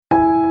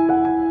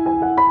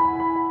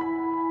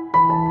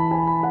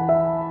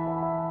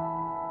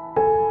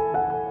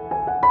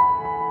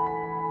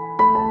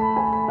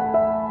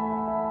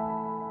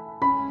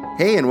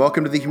Hey, and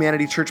welcome to the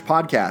Humanity Church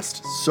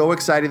podcast. So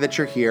excited that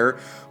you're here.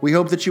 We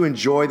hope that you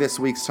enjoy this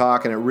week's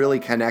talk and it really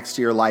connects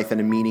to your life in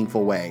a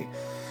meaningful way.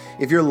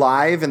 If you're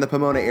live in the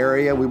Pomona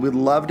area, we would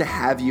love to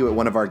have you at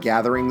one of our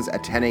gatherings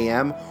at 10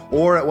 a.m.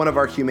 or at one of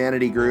our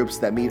humanity groups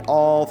that meet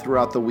all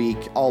throughout the week,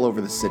 all over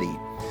the city.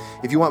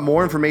 If you want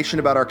more information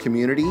about our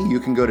community, you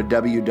can go to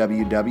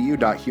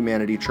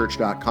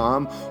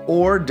www.humanitychurch.com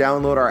or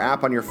download our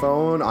app on your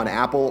phone on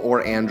Apple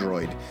or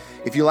Android.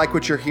 If you like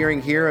what you're hearing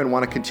here and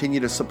want to continue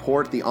to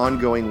support the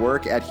ongoing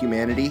work at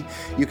Humanity,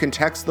 you can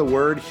text the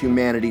word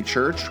Humanity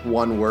Church,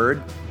 one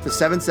word, to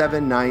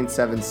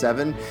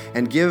 77977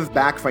 and give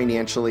back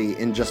financially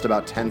in just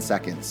about 10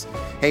 seconds.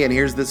 Hey, and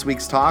here's this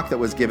week's talk that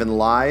was given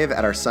live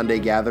at our Sunday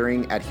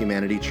gathering at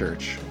Humanity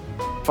Church.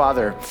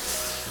 Father,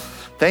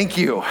 thank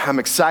you. I'm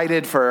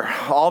excited for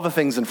all the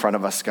things in front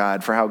of us,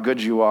 God, for how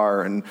good you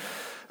are. And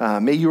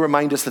may you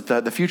remind us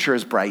that the future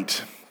is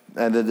bright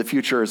and that the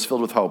future is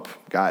filled with hope,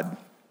 God.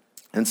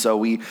 And so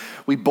we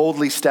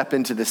boldly step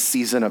into this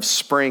season of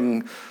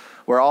spring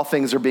where all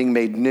things are being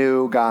made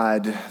new,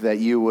 God, that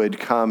you would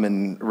come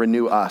and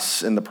renew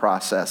us in the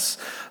process,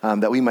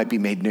 that we might be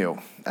made new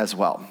as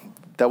well,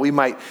 that we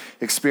might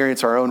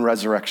experience our own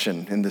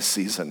resurrection in this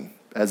season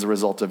as a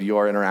result of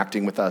your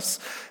interacting with us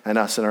and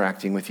us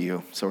interacting with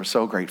you. So we're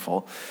so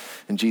grateful.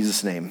 In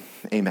Jesus' name,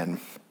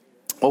 amen.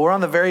 Well, we're on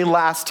the very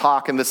last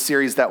talk in this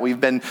series that we've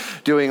been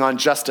doing on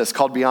justice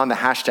called Beyond the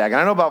Hashtag. And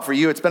I know about for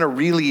you, it's been a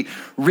really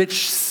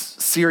rich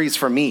series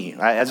for me,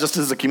 just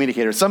as a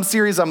communicator. Some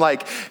series I'm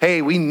like,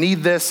 hey, we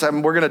need this,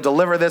 and we're going to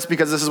deliver this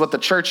because this is what the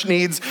church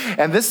needs.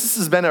 And this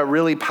has been a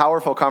really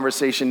powerful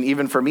conversation,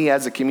 even for me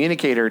as a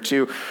communicator,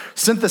 to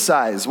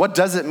synthesize what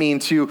does it mean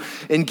to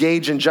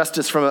engage in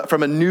justice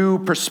from a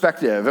new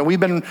perspective. And we've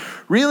been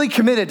really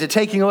committed to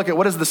taking a look at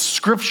what does the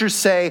scriptures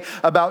say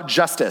about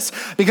justice.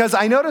 Because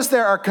I notice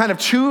there are kind of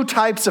two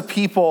types of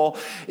people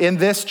in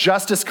this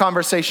justice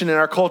conversation in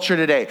our culture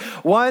today.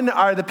 One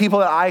are the people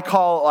that I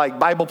call like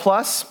Bible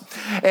Plus.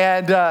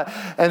 And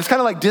it's kind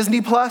of like Disney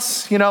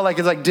Plus, like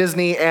it's like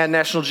Disney and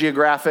National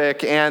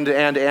Geographic and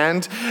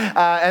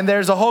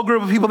there's a whole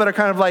group of people that are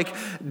kind of like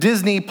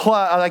Disney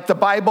Plus, like the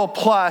Bible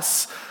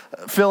Plus.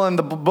 Fill in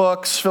the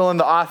books, fill in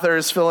the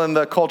authors, fill in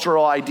the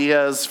cultural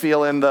ideas,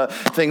 fill in the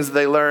things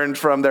they learned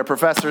from their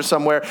professors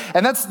somewhere.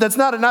 And that's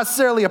not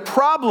necessarily a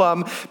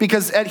problem,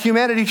 because at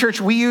Humanity Church,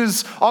 we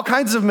use all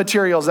kinds of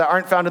materials that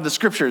aren't found in the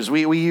scriptures.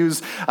 We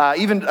use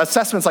even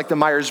assessments like the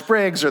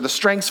Myers-Briggs or the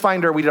Strengths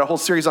Finder. We did a whole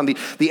series on the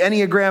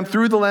Enneagram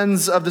through the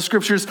lens of the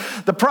scriptures.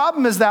 The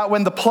problem is that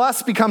when the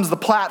plus becomes the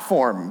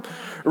platform,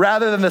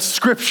 rather than the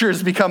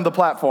scriptures become the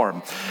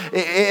platform.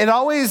 It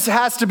always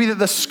has to be that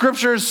the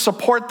scriptures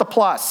support the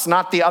plus,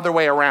 not the other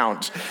way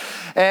around.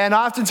 And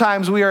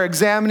oftentimes we are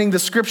examining the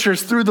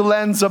scriptures through the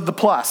lens of the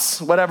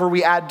plus, whatever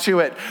we add to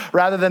it,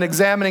 rather than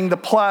examining the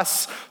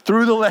plus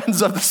through the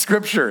lens of the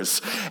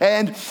scriptures.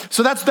 And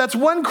so that's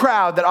one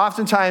crowd that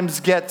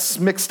oftentimes gets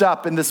mixed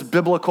up in this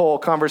biblical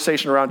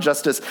conversation around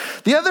justice.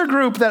 The other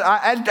group that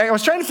I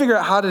was trying to figure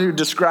out how to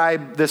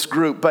describe this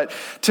group, but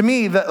to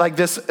me,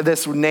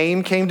 this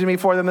name came to me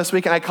for them this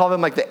week, and I call them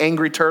like the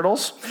Angry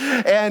Turtles.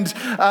 And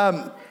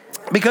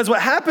because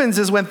what happens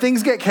is when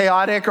things get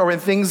chaotic or when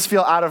things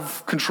feel out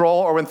of control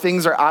or when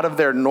things are out of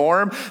their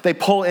norm, they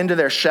pull into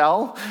their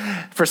shell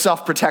for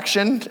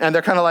self-protection. And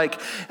they're kind of like,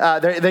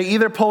 they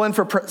either pull in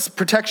for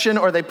protection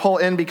or they pull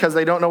in because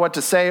they don't know what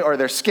to say or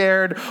they're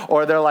scared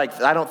or they're like,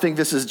 I don't think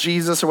this is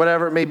Jesus or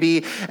whatever it may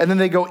be. And then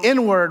they go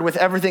inward with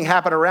everything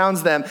happening around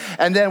them.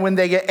 And then when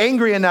they get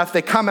angry enough,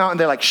 they come out and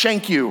they like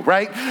shank you,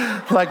 right?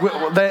 Like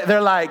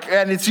they're like,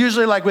 and it's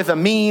usually like with a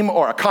meme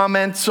or a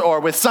comment or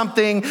with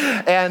something.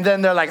 And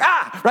then they're like,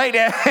 right?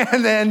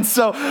 And then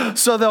so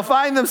they'll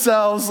find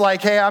themselves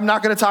like, hey, I'm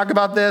not going to talk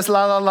about this,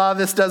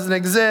 this doesn't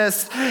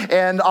exist.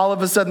 And all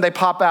of a sudden they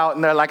pop out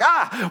and they're like,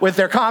 with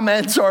their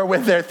comments or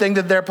with their thing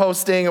that they're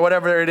posting or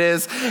whatever it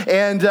is.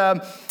 And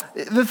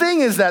the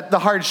thing is that the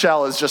hard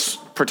shell is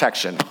just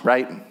protection,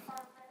 right?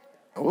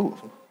 Ooh.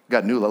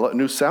 Got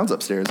new sounds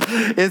upstairs.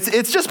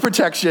 It's just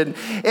protection.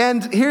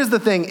 And here's the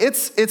thing.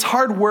 It's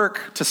hard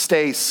work to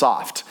stay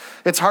soft.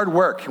 It's hard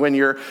work when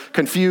you're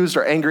confused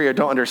or angry or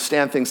don't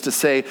understand things to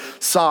stay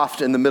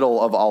soft in the middle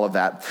of all of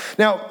that.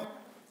 Now,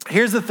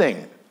 here's the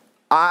thing.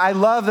 I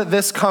love that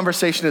this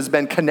conversation has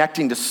been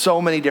connecting to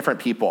so many different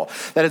people,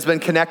 that it's been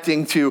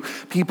connecting to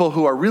people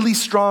who are really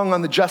strong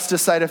on the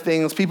justice side of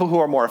things, people who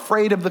are more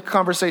afraid of the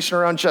conversation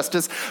around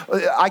justice.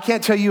 I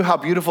can't tell you how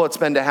beautiful it's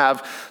been to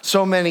have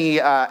so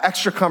many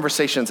extra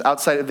conversations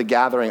outside of the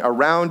gathering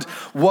around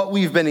what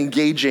we've been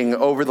engaging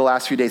over the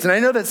last few days. And I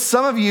know that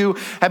some of you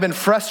have been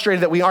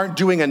frustrated that we aren't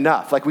doing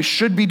enough. Like we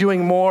should be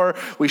doing more.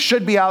 We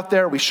should be out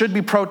there. We should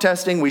be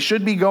protesting. We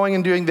should be going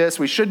and doing this.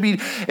 We should be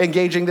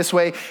engaging this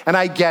way. And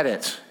I get it.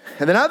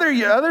 And then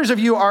others of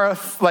you are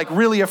like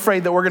really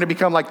afraid that we're going to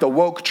become like the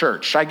woke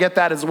church. I get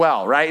that as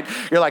well, right?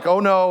 You're like, oh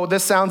no,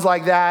 this sounds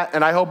like that,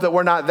 and I hope that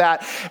we're not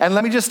that. And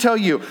let me just tell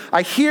you,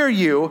 I hear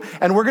you,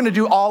 and we're going to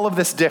do all of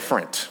this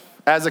different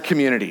as a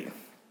community.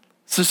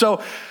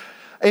 So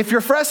If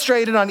you're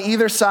frustrated on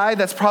either side,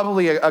 that's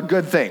probably a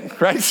good thing,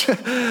 right?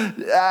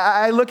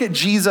 I look at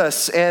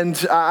Jesus and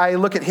I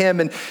look at him,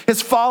 and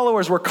his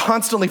followers were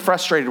constantly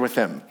frustrated with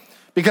him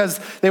because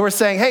they were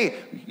saying, hey,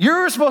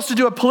 you're supposed to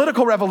do a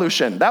political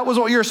revolution. That was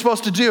what you were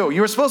supposed to do. You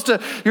were supposed to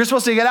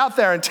get out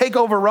there and take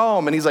over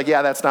Rome. And he's like,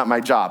 yeah, that's not my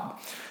job.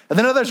 And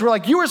then others were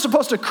like, you were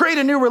supposed to create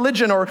a new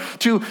religion or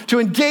to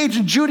engage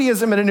in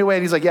Judaism in a new way.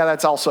 And he's like, yeah,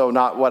 that's also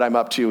not what I'm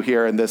up to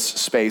here in this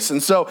space.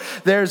 And so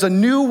there's a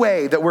new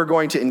way that we're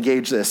going to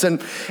engage this. And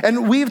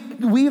we've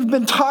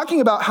been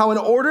talking about how in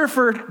order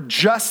for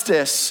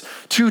justice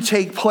to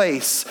take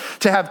place,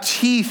 to have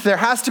teeth, there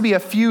has to be a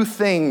few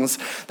things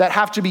that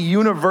have to be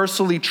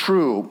universally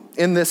true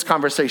in this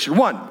conversation.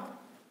 One,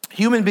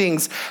 human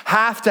beings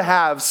have to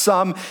have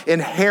some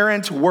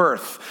inherent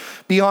worth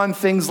beyond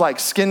things like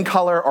skin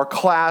color or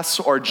class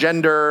or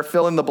gender,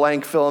 fill in the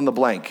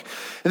blank.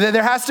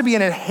 There has to be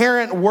an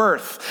inherent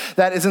worth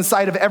that is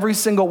inside of every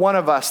single one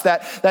of us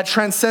that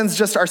transcends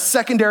just our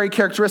secondary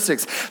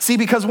characteristics. See,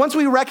 because once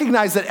we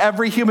recognize that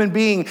every human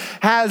being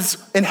has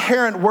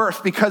inherent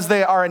worth because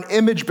they are an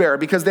image bearer,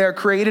 because they are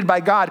created by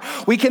God,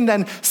 we can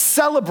then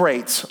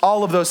celebrate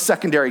all of those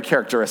secondary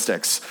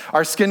characteristics.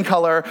 Our skin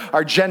color,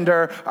 our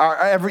gender,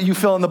 you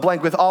fill in the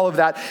blank with all of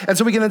that. And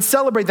so we can then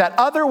celebrate that.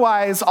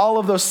 Otherwise, all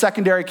of those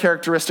secondary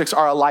characteristics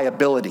are a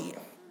liability.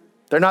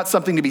 They're not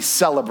something to be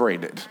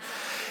celebrated.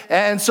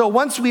 And so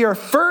once we are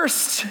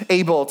first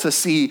able to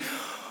see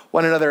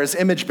one another as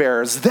image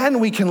bearers, then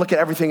we can look at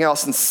everything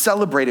else and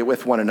celebrate it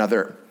with one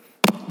another.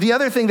 The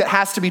other thing that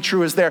has to be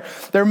true is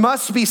there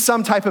must be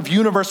some type of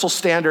universal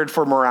standard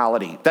for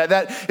morality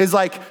that is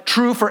like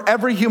true for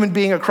every human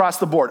being across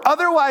the board.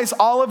 Otherwise,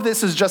 all of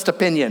this is just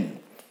opinion.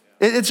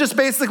 It's just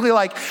basically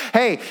like,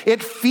 hey,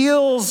 it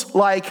feels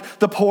like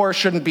the poor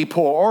shouldn't be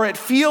poor, or it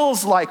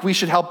feels like we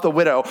should help the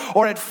widow,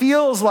 or it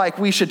feels like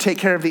we should take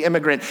care of the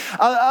immigrant.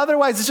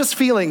 Otherwise, it's just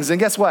feelings, and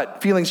guess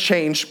what? Feelings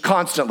change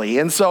constantly.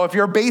 And so if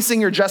you're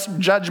basing your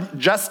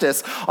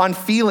justice on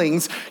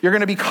feelings, you're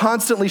going to be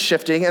constantly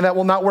shifting, and that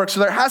will not work.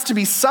 So there has to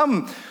be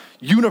some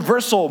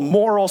universal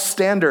moral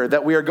standard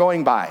that we are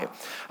going by.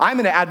 I'm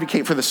going to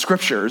advocate for the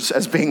scriptures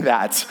as being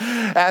that,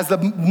 as the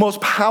most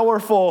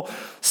powerful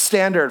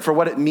standard for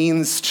what it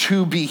means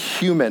to be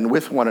human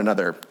with one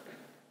another.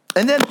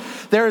 And then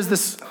there is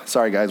this,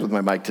 sorry guys with my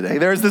mic today,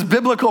 there is this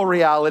biblical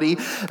reality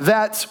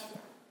that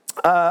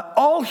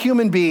all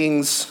human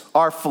beings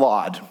are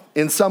flawed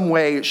in some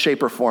way,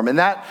 shape, or form, and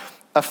that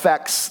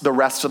affects the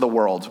rest of the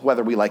world,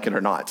 whether we like it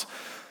or not.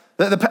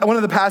 One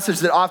of the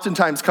passages that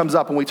oftentimes comes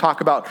up when we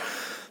talk about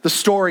the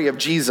story of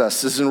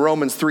Jesus is in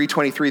Romans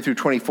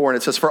 3:23-24, and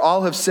it says, "For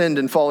all have sinned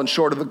and fallen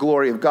short of the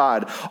glory of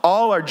God.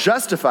 All are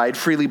justified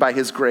freely by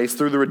his grace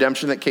through the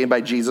redemption that came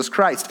by Jesus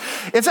Christ."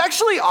 It's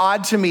actually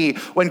odd to me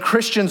when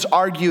Christians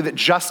argue that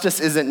justice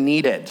isn't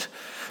needed,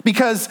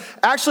 because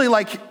actually,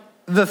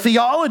 the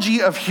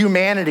theology of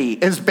humanity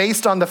is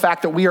based on the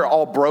fact that we are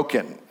all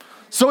broken.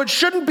 So it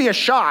shouldn't be a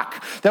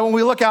shock that when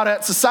we look out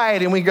at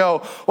society and we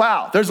go,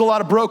 wow, there's a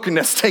lot of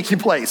brokenness taking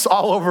place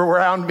all over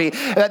around me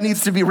that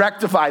needs to be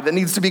rectified, that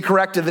needs to be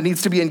corrected, that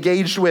needs to be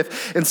engaged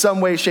with in some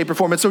way, shape, or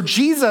form. And so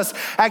Jesus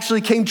actually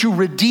came to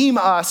redeem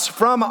us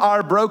from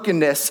our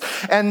brokenness.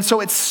 And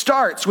so it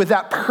starts with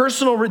that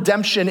personal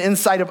redemption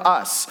inside of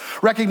us,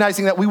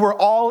 recognizing that we were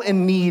all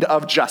in need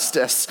of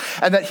justice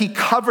and that he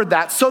covered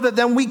that so that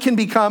then we can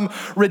become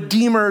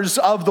redeemers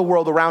of the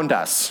world around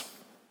us.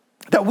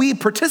 That we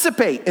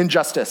participate in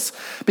justice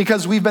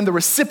because we've been the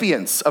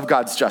recipients of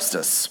God's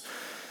justice.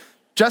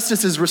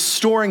 Justice is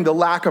restoring the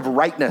lack of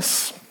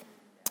rightness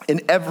in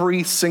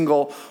every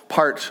single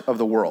part of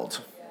the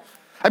world.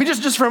 I mean,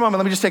 just for a moment,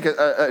 let me just take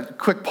a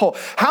quick poll.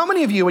 How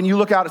many of you, when you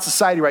look out at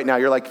society right now,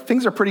 you're like,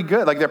 things are pretty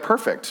good, like they're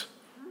perfect?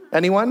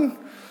 Anyone?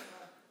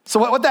 So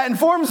what that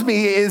informs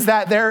me is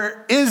that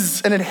there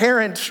is an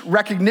inherent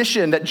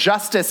recognition that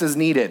justice is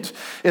needed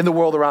in the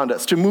world around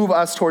us to move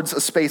us towards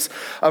a space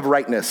of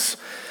rightness.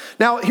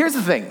 Now, here's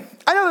the thing.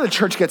 I know that the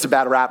church gets a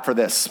bad rap for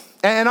this.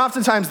 And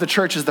oftentimes the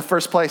church is the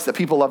first place that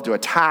people love to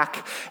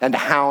attack and to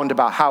hound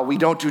about how we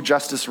don't do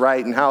justice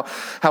right and how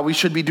we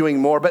should be doing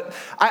more. But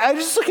I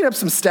was just looking up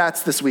some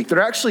stats this week that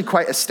are actually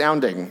quite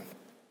astounding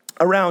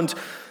around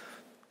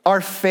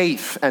our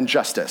faith and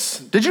justice.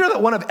 Did you know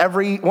that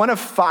one of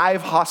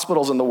 5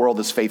 hospitals in the world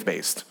is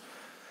faith-based?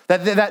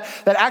 That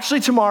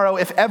actually tomorrow,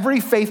 if every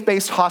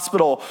faith-based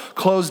hospital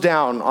closed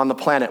down on the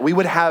planet, we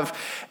would have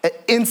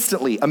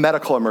instantly a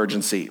medical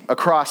emergency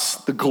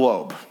across the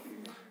globe.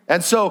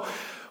 And so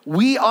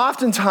we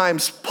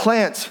oftentimes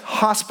plant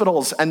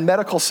hospitals and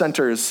medical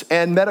centers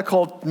and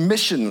medical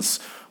missions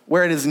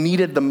where it is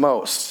needed the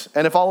most.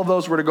 And if all of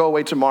those were to go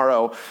away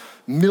tomorrow,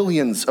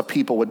 millions of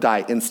people would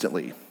die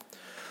instantly.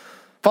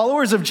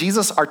 Followers of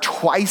Jesus are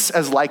twice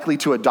as likely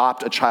to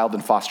adopt a child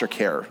in foster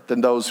care than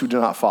those who do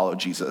not follow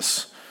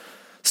Jesus.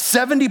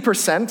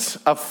 70%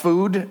 of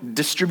food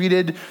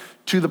distributed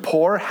to the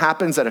poor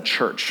happens at a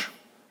church.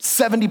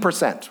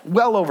 70%,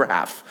 well over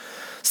half.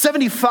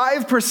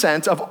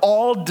 75% of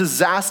all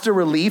disaster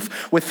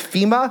relief with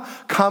FEMA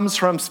comes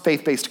from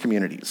faith-based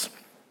communities.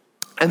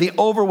 And the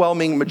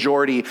overwhelming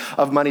majority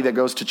of money that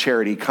goes to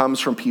charity comes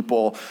from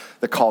people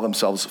that call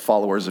themselves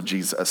followers of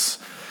Jesus.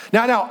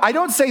 Now, I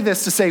don't say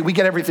this to say we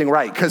get everything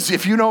right, because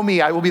if you know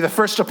me, I will be the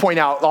first to point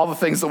out all the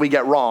things that we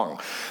get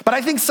wrong. But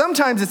I think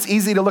sometimes it's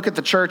easy to look at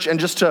the church and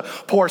just to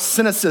pour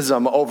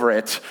cynicism over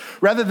it,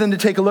 rather than to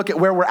take a look at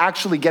where we're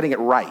actually getting it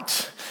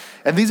right.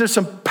 And these are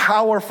some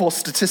powerful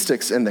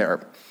statistics in there.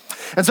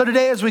 And so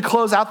today, as we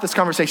close out this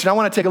conversation, I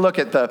want to take a look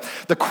at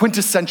the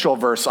quintessential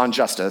verse on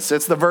justice.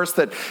 It's the verse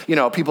that,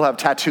 people have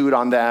tattooed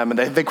on them and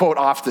they quote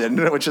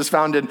often, which is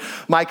found in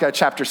Micah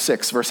chapter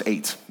 6, verse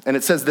 8. And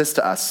it says this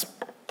to us: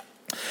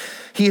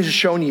 "He has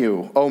shown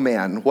you, O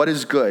man, what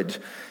is good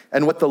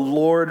and what the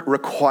Lord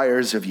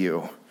requires of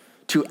you,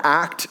 to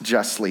act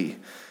justly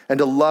and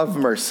to love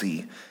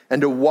mercy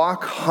and to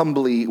walk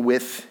humbly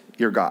with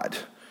your God."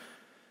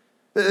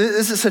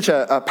 This is such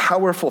a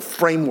powerful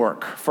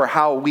framework for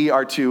how we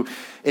are to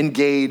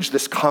engage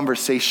this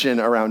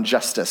conversation around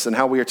justice and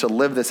how we are to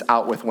live this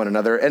out with one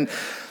another. And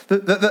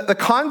the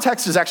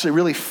context is actually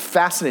really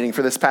fascinating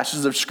for this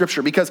passage of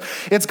scripture, because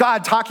it's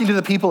God talking to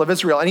the people of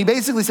Israel. And he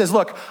basically says,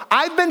 look,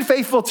 I've been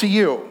faithful to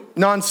you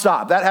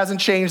nonstop. That hasn't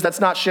changed. That's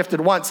not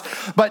shifted once.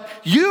 But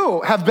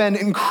you have been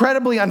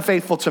incredibly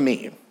unfaithful to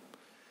me.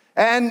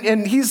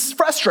 And he's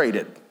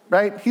frustrated.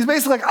 Right? He's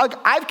basically like,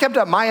 I've kept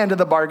up my end of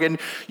the bargain.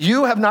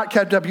 You have not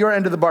kept up your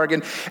end of the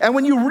bargain. And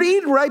when you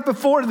read right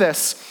before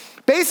this,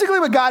 basically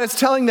what God is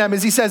telling them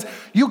is he says,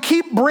 you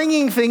keep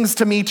bringing things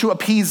to me to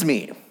appease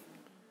me.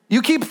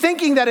 You keep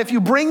thinking that if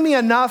you bring me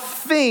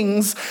enough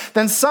things,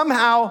 then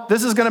somehow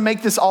this is going to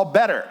make this all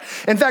better.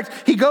 In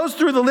fact, he goes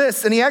through the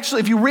list, and he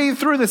actually, if you read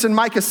through this in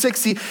Micah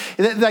 6,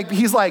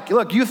 he's like,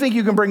 look, you think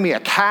you can bring me a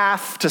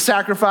calf to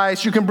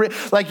sacrifice? You can bring,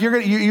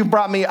 you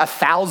brought me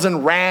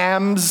 1,000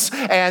 rams,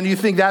 and you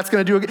think that's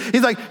going to do it?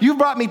 He's like, you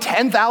brought me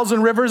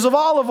 10,000 rivers of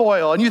olive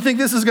oil, and you think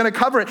this is going to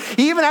cover it?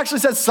 He even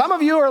actually says, some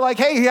of you are like,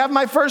 hey, you have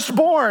my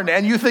firstborn,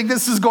 and you think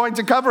this is going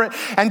to cover it.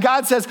 And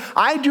God says,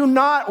 I do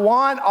not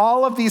want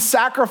all of these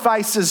sacrifices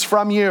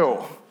from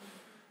you.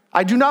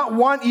 I do not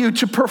want you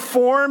to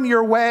perform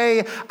your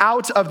way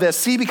out of this.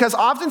 See, because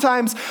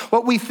oftentimes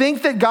what we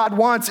think that God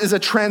wants is a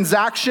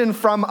transaction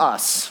from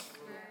us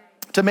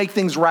to make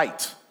things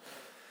right.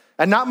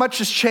 And not much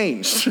has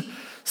changed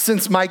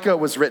since Micah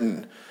was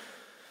written.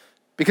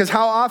 Because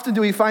how often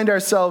do we find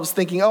ourselves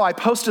thinking, I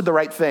posted the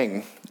right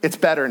thing. It's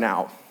better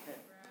now.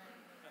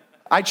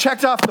 I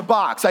checked off the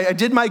box. I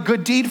did my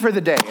good deed for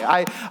the day.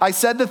 I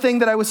said the thing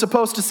that I was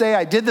supposed to say.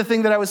 I did the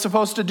thing that I was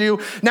supposed to do.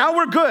 Now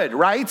we're good,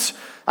 right?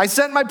 I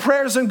sent my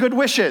prayers and good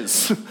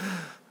wishes.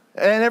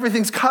 And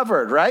everything's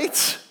covered,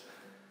 right?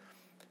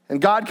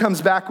 And God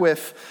comes back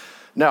with,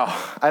 no,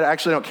 I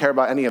actually don't care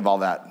about any of all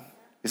that.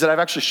 He said, I've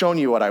actually shown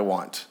you what I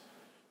want.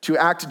 To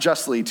act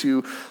justly,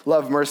 to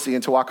love mercy,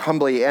 and to walk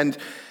humbly. And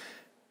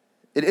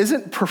it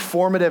isn't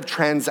performative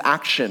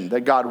transaction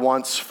that God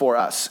wants for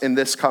us in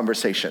this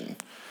conversation.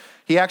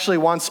 He actually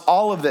wants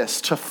all of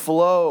this to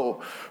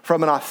flow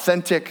from an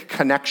authentic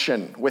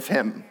connection with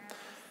him.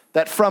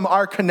 That from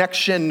our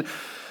connection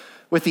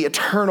with the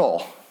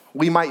eternal,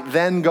 we might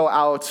then go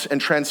out and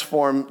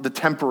transform the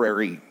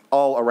temporary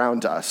all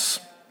around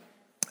us.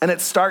 And it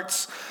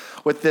starts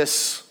with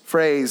this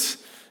phrase,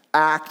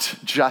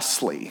 act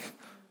justly.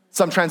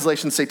 Some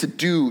translations say to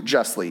do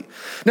justly.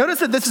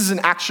 Notice that this is an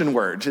action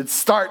word. It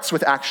starts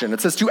with action.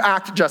 It says to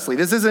act justly.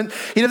 He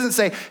doesn't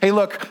say, hey,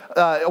 look,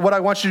 what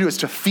I want you to do is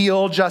to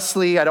feel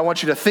justly. I don't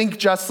want you to think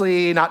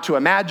justly, not to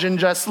imagine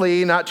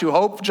justly, not to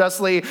hope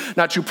justly,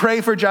 not to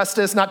pray for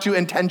justice, not to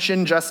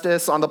intention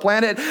justice on the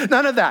planet.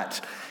 None of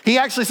that. He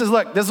actually says,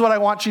 look, this is what I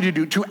want you to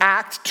do, to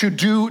act, to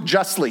do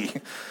justly.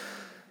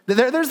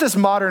 There's this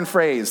modern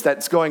phrase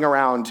that's going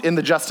around in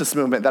the justice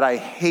movement that I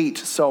hate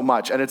so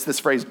much, and it's this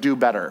phrase, do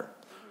better.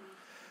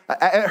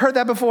 I heard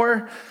that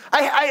before.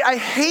 I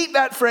hate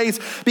that phrase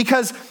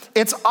because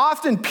it's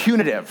often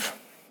punitive.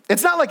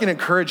 It's not like an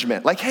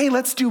encouragement, like, hey,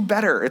 let's do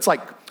better. It's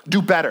like,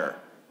 do better.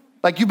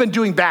 Like, you've been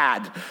doing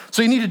bad,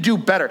 so you need to do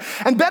better.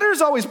 And better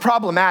is always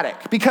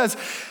problematic, because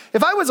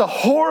if I was a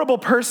horrible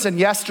person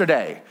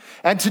yesterday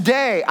and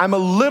today I'm a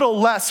little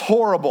less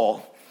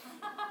horrible,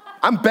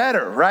 I'm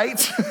better,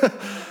 right?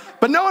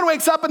 But no one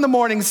wakes up in the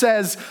morning and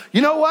says,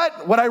 you know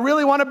what? What I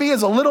really want to be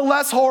is a little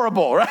less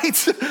horrible, right?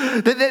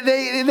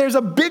 There's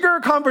a bigger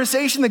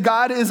conversation that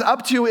God is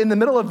up to in the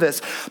middle of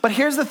this. But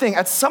here's the thing.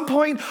 At some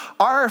point,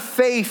 our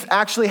faith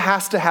actually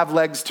has to have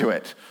legs to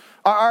it.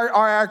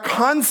 Our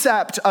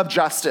concept of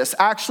justice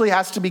actually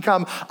has to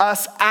become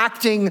us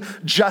acting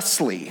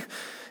justly.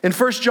 In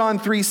 1 John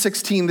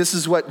 3:16, this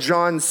is what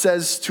John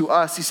says to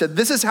us. He said,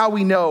 this is how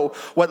we know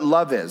what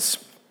love is.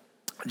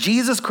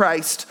 Jesus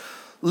Christ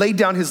laid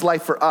down his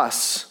life for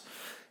us,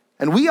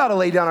 and we ought to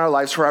lay down our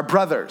lives for our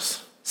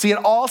brothers. See, it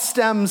all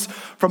stems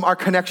from our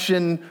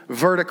connection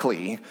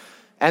vertically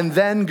and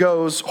then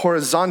goes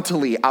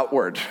horizontally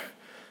outward.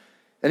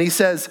 And he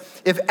says,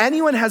 if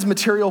anyone has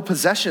material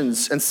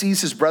possessions and sees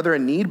his brother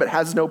in need but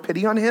has no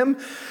pity on him,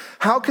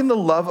 how can the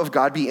love of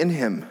God be in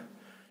him?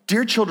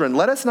 Dear children,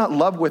 let us not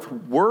love with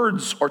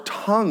words or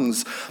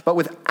tongues, but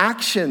with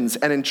actions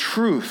and in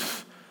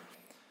truth.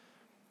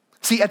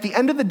 See, at the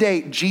end of the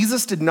day,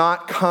 Jesus did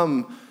not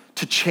come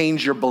to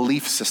change your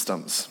belief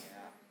systems.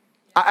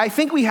 I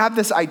think we have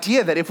this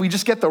idea that if we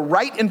just get the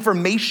right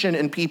information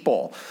in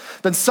people,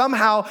 then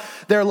somehow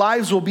their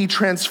lives will be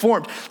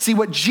transformed. See,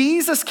 what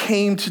Jesus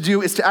came to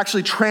do is to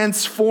actually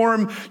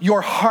transform your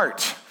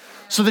heart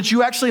so that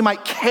you actually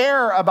might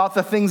care about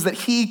the things that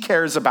he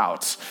cares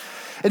about.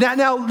 And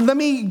now, let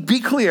me be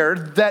clear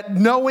that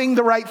knowing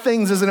the right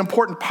things is an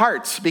important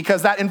part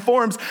because that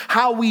informs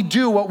how we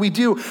do what we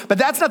do. But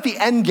that's not the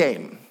end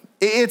game.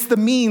 It's the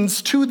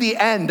means to the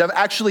end of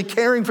actually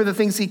caring for the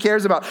things he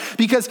cares about.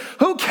 Because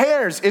who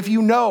cares if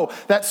you know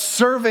that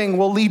serving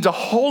will lead to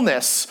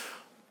wholeness?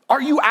 Are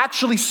you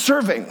actually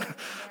serving?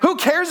 Who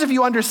cares if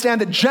you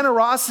understand that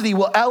generosity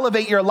will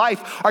elevate your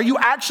life? Are you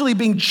actually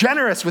being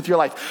generous with your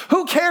life?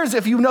 Who cares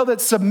if you know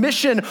that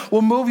submission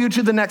will move you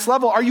to the next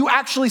level? Are you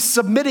actually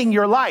submitting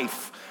your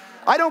life?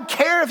 I don't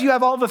care if you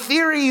have all the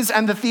theories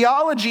and the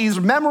theologies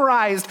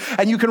memorized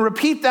and you can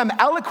repeat them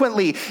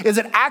eloquently. Is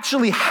it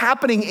actually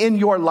happening in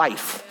your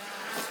life?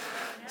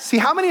 See,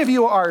 how many of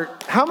you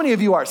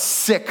are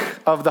sick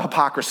of the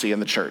hypocrisy in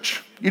the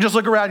church? You just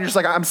look around and you're just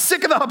like, I'm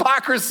sick of the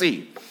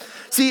hypocrisy.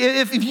 See,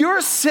 if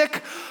you're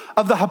sick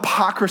of the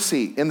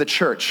hypocrisy in the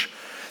church,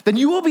 then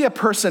you will be a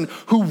person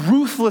who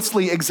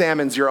ruthlessly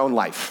examines your own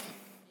life,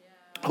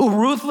 who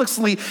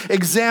ruthlessly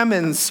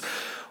examines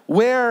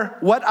where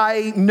what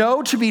I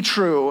know to be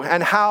true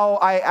and how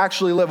I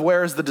actually live,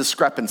 where is the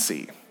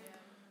discrepancy?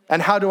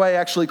 And how do I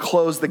actually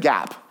close the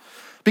gap?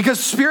 Because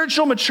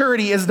spiritual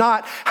maturity is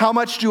not how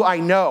much do I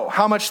know?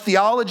 How much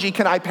theology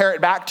can I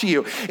parrot back to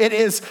you? It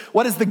is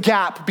what is the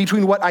gap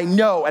between what I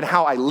know and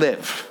how I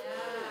live?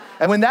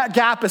 And when that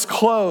gap is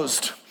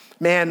closed,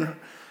 man,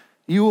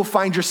 you will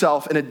find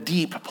yourself in a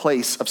deep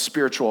place of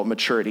spiritual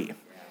maturity.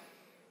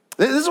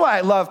 This is why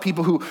I love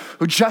people who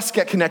just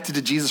get connected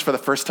to Jesus for the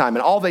first time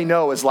and all they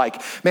know is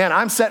like, man,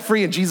 I'm set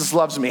free and Jesus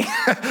loves me.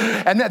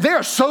 And that they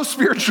are so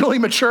spiritually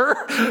mature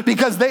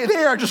because they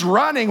are just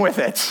running with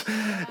it.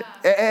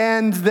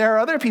 And there are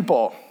other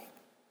people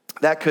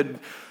that could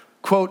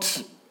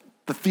quote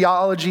the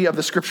theology of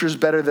the scriptures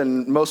better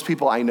than most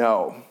people I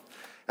know.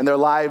 And their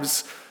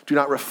lives do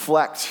not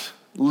reflect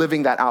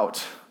living that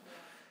out.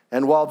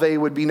 And while they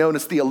would be known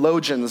as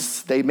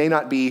theologians, they may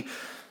not be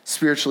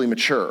spiritually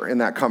mature in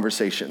that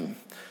conversation.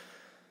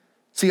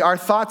 See, our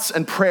thoughts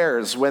and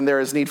prayers when there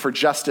is need for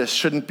justice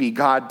shouldn't be,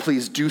 God,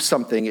 please do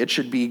something. It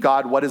should be,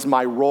 God, what is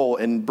my role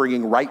in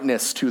bringing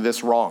rightness to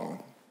this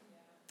wrong?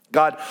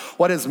 God,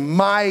 what is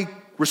my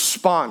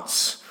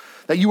response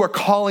that you are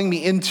calling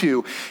me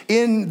into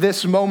in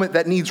this moment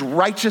that needs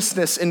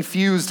righteousness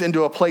infused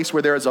into a place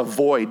where there is a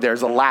void,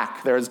 there's a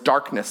lack, there is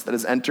darkness that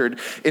has entered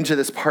into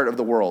this part of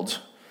the world?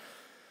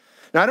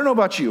 Now, I don't know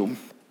about you,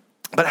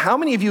 but how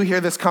many of you hear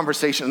this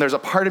conversation and there's a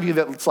part of you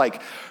that's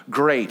like,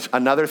 great,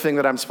 another thing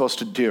that I'm supposed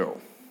to do?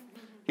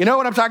 You know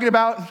what I'm talking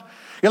about?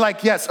 You're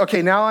like, yes,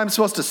 okay, now I'm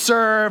supposed to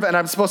serve and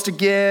I'm supposed to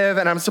give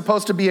and I'm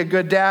supposed to be a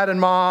good dad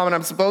and mom and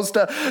I'm supposed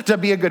to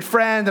be a good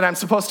friend and I'm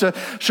supposed to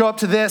show up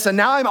to this and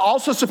now I'm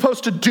also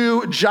supposed to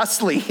do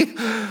justly.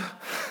 And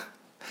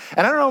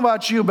I don't know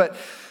about you, but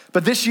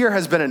this year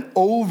has been an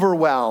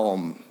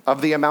overwhelm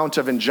of the amount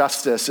of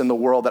injustice in the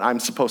world that I'm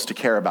supposed to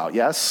care about,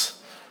 yes?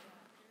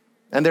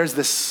 And there's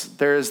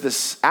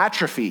this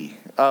atrophy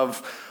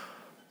of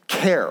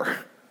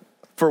care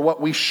for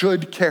what we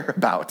should care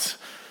about.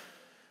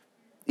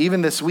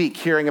 Even this week,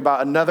 hearing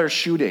about another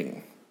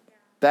shooting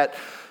that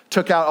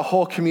took out a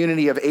whole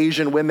community of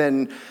Asian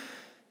women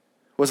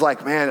was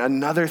like, man,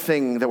 another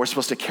thing that we're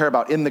supposed to care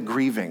about in the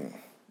grieving.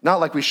 Not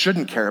like we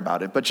shouldn't care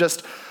about it, but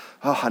just,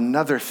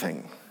 another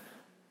thing.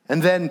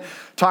 And then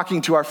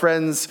talking to our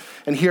friends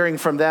and hearing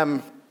from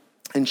them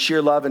in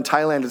Sheer Love in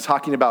Thailand is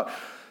talking about,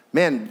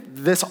 man,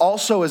 this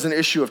also is an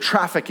issue of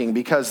trafficking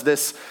because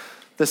this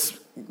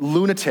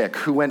lunatic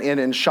who went in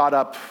and shot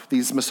up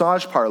these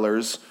massage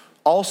parlors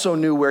also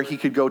knew where he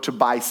could go to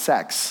buy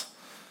sex.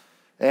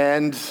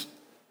 And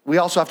we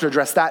also have to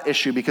address that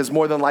issue because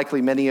more than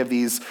likely many of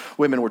these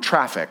women were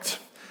trafficked.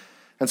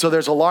 And so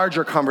there's a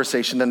larger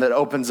conversation then that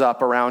opens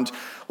up around,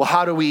 well,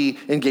 how do we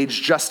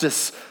engage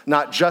justice,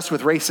 not just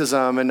with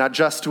racism and not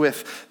just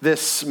with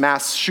this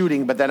mass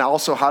shooting, but then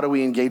also how do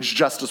we engage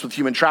justice with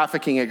human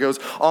trafficking? It goes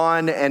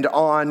on and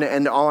on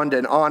and on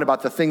and on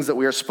about the things that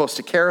we are supposed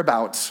to care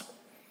about.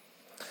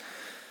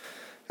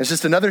 It's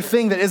just another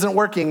thing that isn't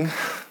working,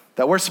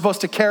 that we're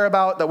supposed to care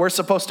about, that we're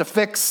supposed to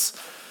fix,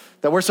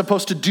 that we're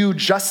supposed to do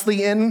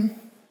justly in.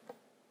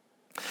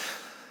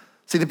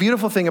 See, the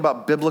beautiful thing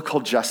about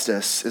biblical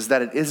justice is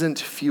that it isn't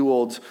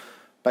fueled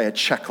by a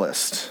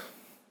checklist.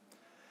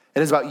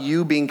 It is about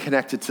you being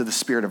connected to the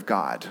Spirit of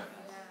God.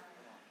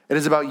 It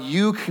is about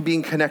you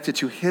being connected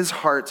to his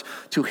heart,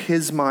 to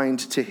his mind,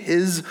 to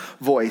his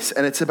voice.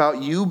 And it's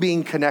about you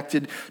being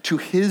connected to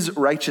his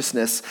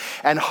righteousness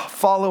and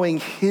following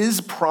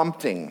his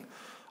prompting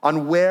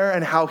on where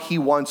and how he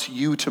wants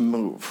you to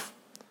move.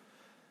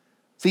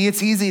 See,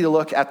 it's easy to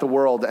look at the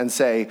world and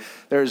say,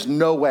 there's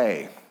no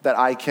way that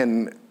I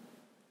can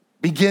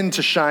begin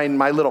to shine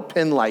my little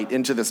pin light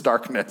into this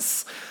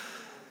darkness.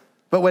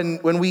 But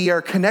when we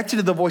are connected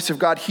to the voice of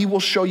God, he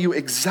will show you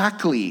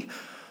exactly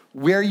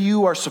where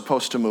you are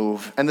supposed to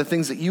move and the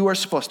things that you are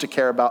supposed to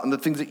care about and the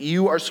things that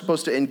you are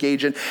supposed to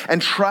engage in,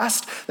 and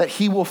trust that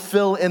he will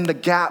fill in the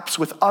gaps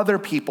with other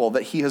people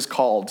that he has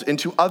called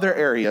into other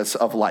areas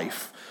of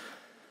life.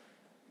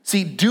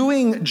 See,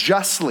 doing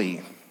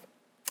justly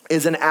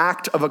is an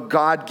act of a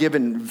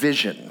God-given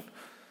vision,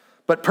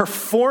 but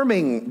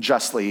performing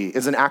justly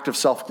is an act of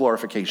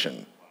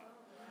self-glorification.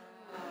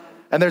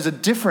 And there's a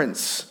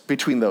difference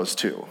between those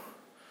two.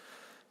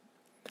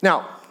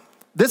 Now,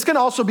 this can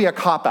also be a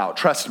cop-out,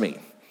 trust me.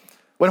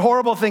 When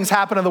horrible things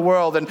happen in the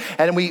world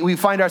and we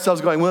find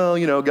ourselves going,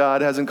 well,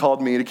 God hasn't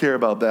called me to care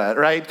about that,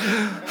 right?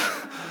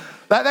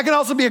 That can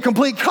also be a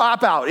complete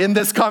cop-out in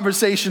this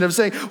conversation of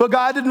saying, well,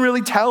 God didn't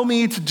really tell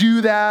me to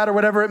do that or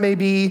whatever it may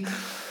be.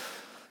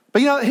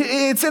 But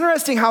it's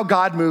interesting how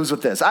God moves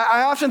with this.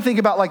 I often think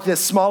about like this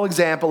small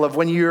example of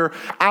when you're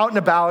out and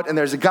about and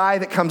there's a guy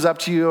that comes up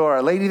to you or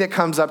a lady that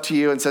comes up to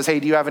you and says,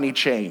 hey, do you have any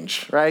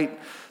change, right?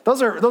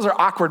 Those are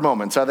awkward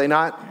moments, are they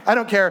not? I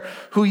don't care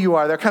who you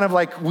are. They're kind of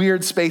like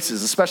weird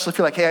spaces, especially if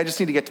you're like, hey, I just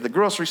need to get to the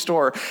grocery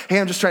store. Hey,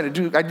 I'm just trying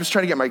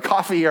to get my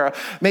coffee. Or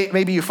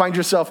maybe you find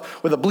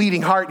yourself with a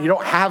bleeding heart and you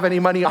don't have any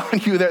money on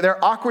you.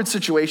 They're awkward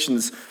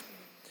situations.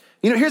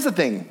 Here's the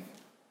thing.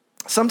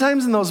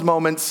 Sometimes in those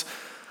moments,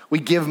 we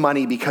give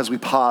money because we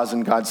pause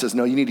and God says,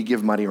 no, you need to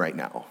give money right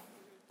now.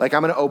 Like,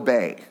 I'm going to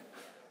obey.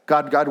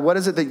 God, what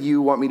is it that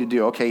you want me to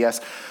do? Okay,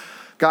 yes.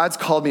 God's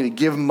called me to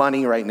give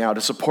money right now to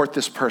support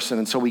this person,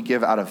 and so we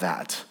give out of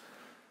that.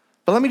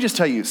 But let me just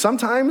tell you,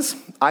 sometimes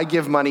I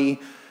give money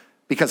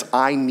because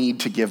I need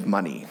to give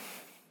money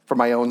for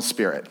my own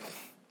spirit.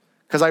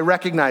 Because I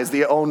recognize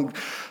the own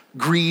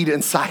greed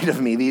inside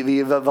of me,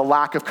 the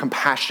lack of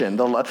compassion,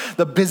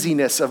 the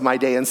busyness of my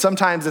day. And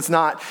sometimes it's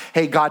not,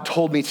 hey, God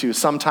told me to.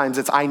 Sometimes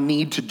it's, I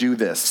need to do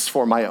this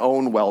for my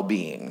own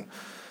well-being.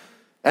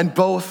 And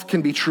both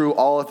can be true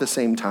all at the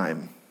same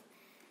time.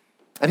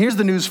 And here's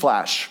the news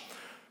flash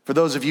for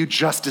those of you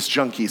justice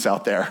junkies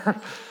out there.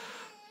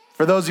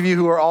 For those of you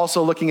who are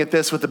also looking at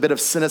this with a bit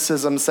of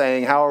cynicism,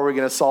 saying, how are we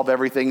going to solve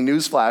everything?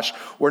 Newsflash,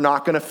 we're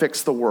not going to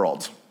fix the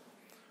world.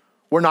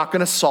 We're not going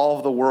to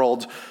solve the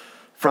world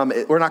from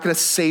it. We're not going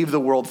to save the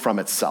world from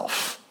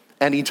itself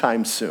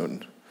anytime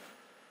soon.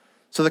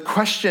 So the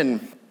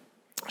question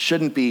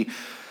shouldn't be,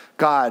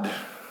 God,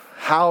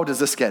 how does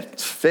this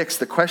get fixed?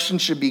 The question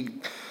should be,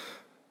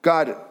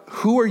 God,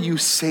 who are you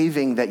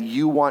saving that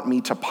you want me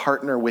to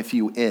partner with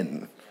you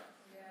in?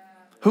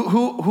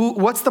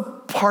 What's the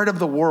part of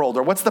the world,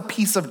 or what's the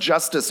piece of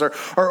justice,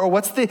 or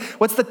what's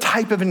the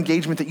type of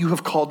engagement that you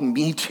have called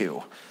me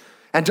to?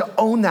 And to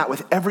own that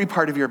with every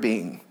part of your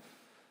being.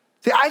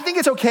 See, I think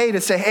it's okay to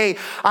say, hey,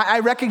 I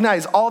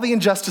recognize all the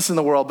injustice in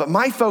the world, but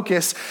my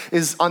focus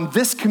is on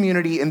this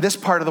community in this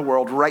part of the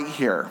world right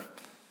here.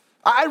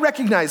 I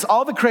recognize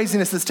all the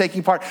craziness that's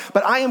taking part,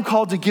 but I am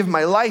called to give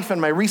my life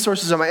and my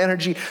resources and my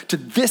energy to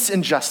this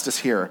injustice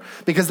here,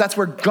 because that's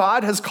where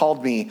God has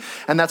called me,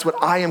 and that's what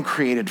I am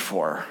created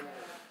for.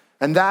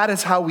 And that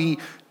is how we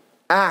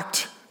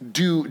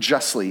do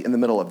justly in the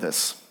middle of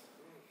this.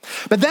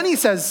 But then he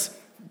says,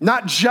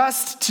 not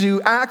just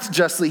to act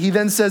justly, he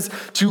then says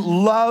to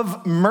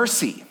love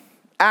mercy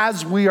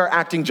as we are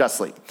acting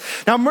justly.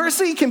 Now,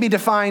 mercy can be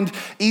defined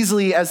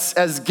easily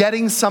as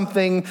getting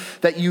something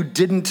that you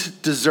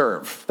didn't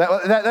deserve.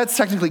 That's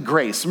technically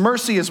grace.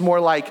 Mercy is more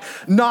like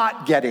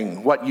not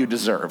getting what you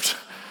deserved.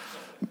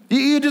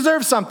 You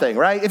deserve something,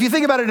 right? If you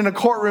think about it in a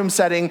courtroom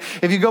setting,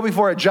 if you go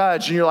before a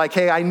judge and you're like,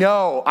 hey, I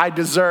know I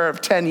deserve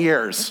 10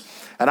 years.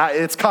 And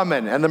it's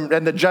coming. And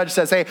the judge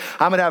says, hey,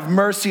 I'm going to have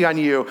mercy on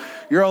you.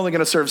 You're only going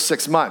to serve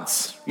 6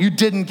 months. You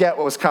didn't get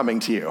what was coming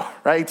to you,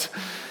 right?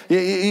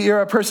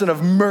 You're a person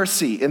of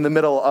mercy in the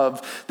middle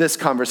of this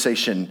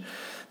conversation.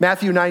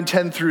 Matthew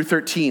 9:10 through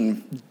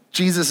 13,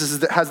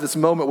 Jesus has this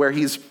moment where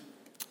he's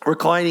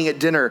reclining at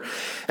dinner.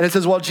 And it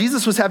says, while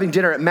Jesus was having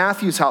dinner at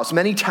Matthew's house,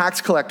 many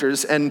tax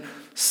collectors and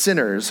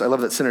sinners, I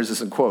love that sinners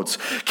is in quotes,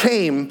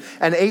 came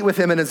and ate with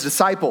him and his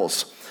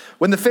disciples.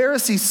 When the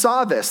Pharisees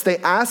saw this, they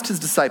asked his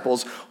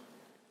disciples,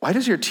 why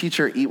does your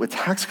teacher eat with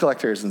tax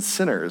collectors and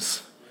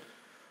sinners?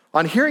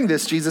 On hearing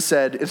this, Jesus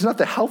said, it's not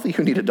the healthy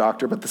who need a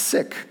doctor, but the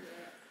sick.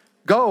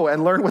 Go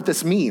and learn what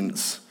this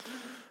means.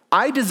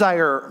 I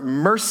desire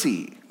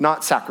mercy,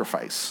 not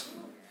sacrifice.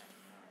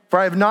 For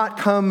I have not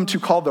come to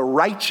call the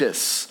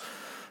righteous,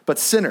 but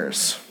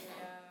sinners.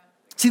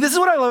 See, this is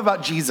what I love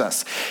about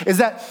Jesus, is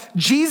that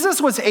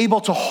Jesus was able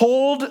to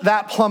hold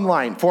that plumb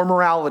line for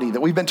morality that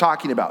we've been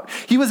talking about.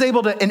 He was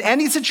able to, in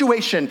any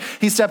situation,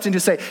 he stepped in to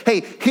say,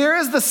 hey, here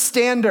is the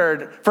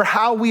standard for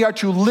how we are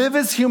to live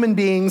as human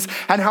beings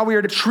and how we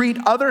are to treat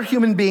other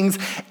human beings.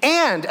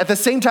 And at the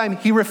same time,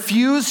 he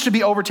refused to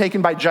be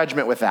overtaken by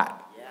judgment with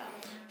that.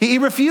 He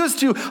refused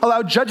to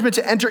allow judgment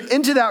to enter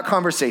into that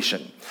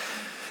conversation.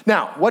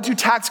 Now, what do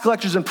tax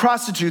collectors and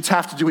prostitutes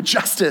have to do with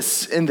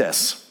justice in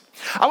this?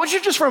 I want you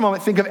to just for a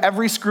moment think of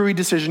every screwy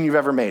decision you've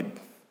ever made.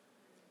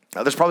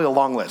 Now, there's probably a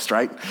long list,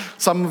 right?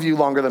 Some of you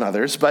longer than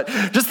others, but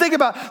just think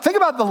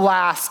about the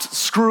last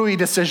screwy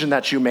decision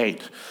that you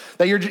made.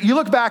 That you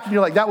look back and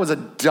you're like, that was a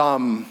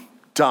dumb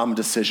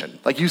decision.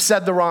 Like you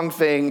said the wrong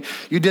thing,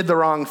 you did the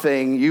wrong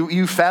thing,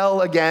 you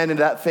fell again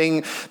into that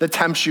thing that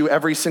tempts you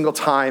every single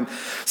time.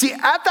 See,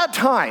 at that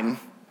time,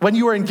 when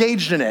you were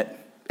engaged in it,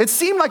 it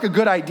seemed like a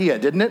good idea,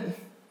 didn't it?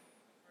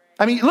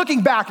 I mean,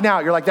 looking back now,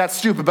 you're like, that's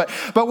stupid.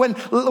 But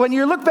when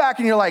you look back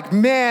and you're like,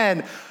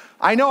 man,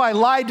 I know I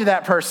lied to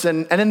that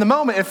person, and in the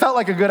moment, it felt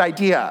like a good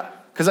idea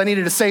because I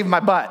needed to save my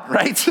butt,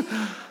 right?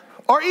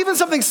 Or even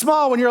something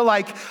small when you're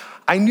like,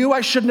 I knew I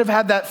shouldn't have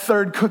had that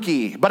third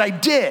cookie, but I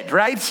did,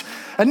 right?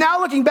 And now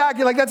looking back,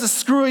 you're like, that's a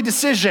screwy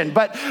decision.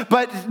 But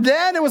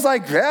then it was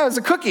like, yeah, it was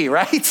a cookie,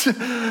 right?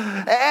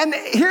 And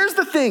here's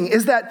the thing,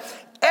 is that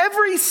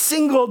every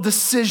single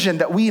decision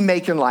that we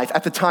make in life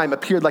at the time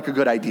appeared like a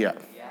good idea.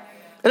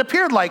 It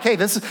appeared like, hey,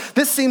 this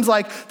seems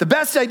like the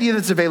best idea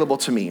that's available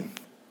to me.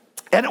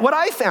 And what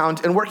I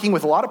found in working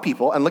with a lot of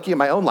people and looking at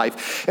my own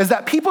life is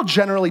that people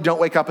generally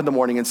don't wake up in the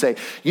morning and say,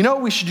 you know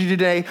what we should do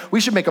today? We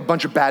should make a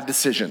bunch of bad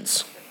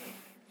decisions.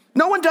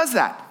 No one does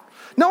that.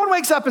 No one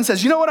wakes up and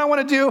says, you know what I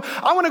want to do?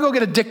 I want to go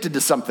get addicted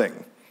to something.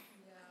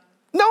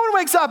 No one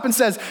wakes up and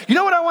says, you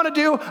know what I want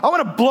to do? I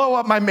want to blow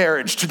up my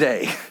marriage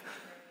today.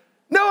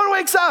 No one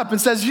wakes up and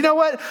says, you know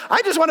what?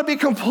 I just want to be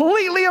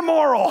completely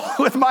immoral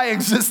with my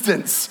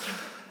existence.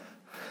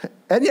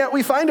 And yet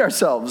we find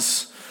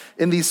ourselves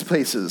in these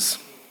places.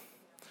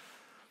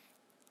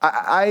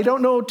 I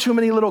don't know too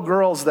many little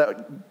girls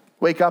that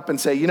wake up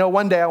and say, you know,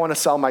 one day I want to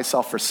sell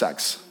myself for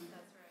sex.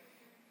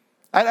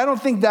 I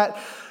don't think that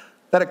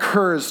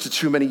occurs to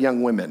too many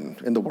young women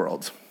in the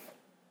world.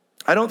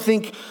 I don't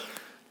think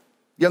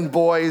young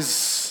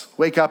boys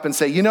wake up and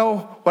say, you know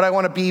what I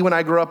want to be when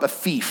I grow up? A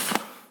thief.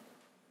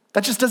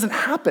 That just doesn't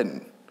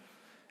happen.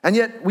 And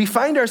yet we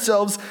find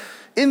ourselves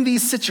in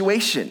these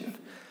situations.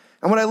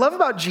 And what I love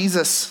about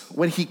Jesus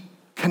when he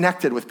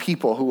connected with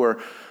people who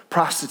were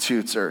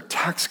prostitutes or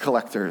tax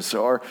collectors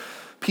or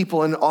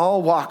people in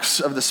all walks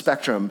of the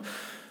spectrum,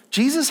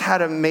 Jesus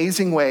had an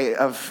amazing way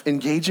of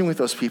engaging with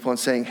those people and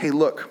saying, hey,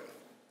 look,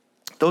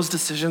 those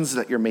decisions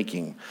that you're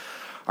making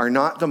are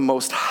not the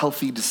most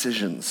healthy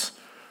decisions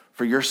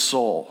for your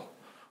soul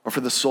or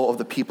for the soul of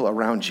the people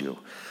around you.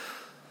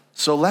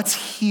 So let's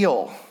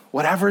heal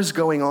whatever's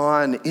going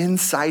on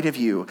inside of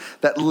you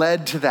that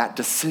led to that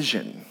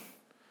decision.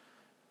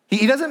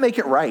 He doesn't make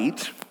it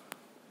right.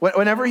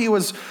 Whenever he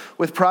was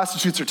with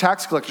prostitutes or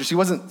tax collectors, he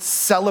wasn't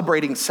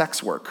celebrating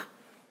sex work.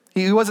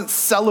 He wasn't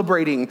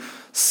celebrating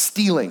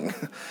stealing.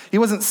 He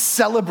wasn't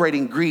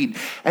celebrating greed.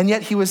 And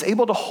yet he was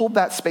able to hold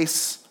that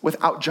space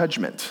without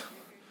judgment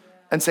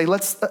and say,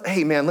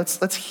 hey man,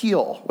 let's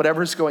heal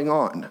whatever's going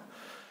on.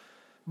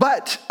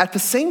 But at the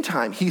same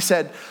time, he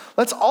said,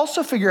 let's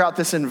also figure out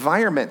this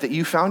environment that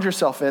you found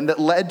yourself in that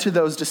led to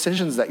those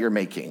decisions that you're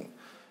making,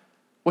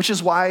 which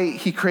is why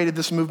he created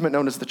this movement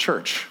known as the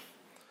church.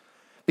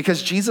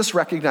 Because Jesus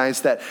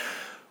recognized that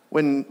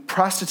when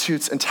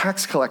prostitutes and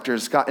tax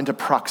collectors got into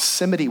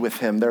proximity with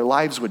him, their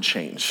lives would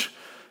change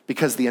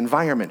because the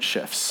environment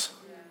shifts.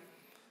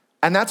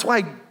 And that's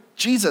why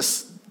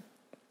Jesus,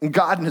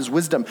 God in his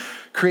wisdom,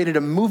 created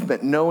a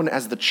movement known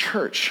as the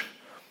church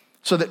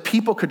so that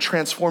people could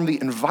transform the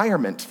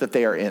environment that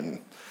they are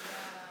in,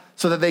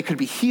 so that they could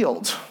be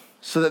healed,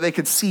 so that they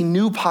could see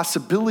new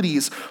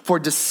possibilities for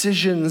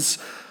decisions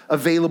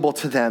available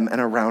to them and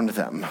around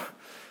them.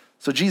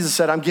 So Jesus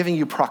said, I'm giving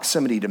you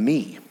proximity to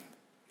me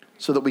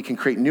so that we can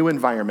create new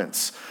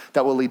environments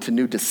that will lead to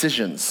new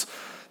decisions,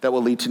 that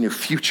will lead to new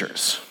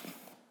futures.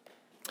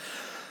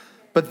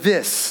 But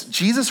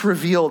Jesus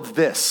revealed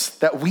this,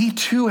 that we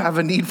too have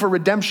a need for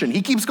redemption.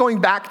 He keeps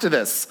going back to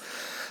this,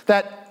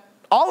 that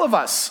all of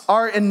us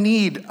are in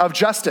need of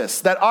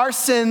justice, that our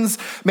sins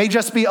may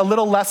just be a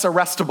little less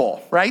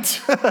arrestable,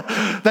 right,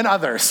 than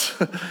others.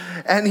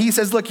 And he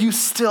says, look, you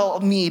still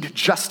need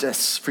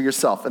justice for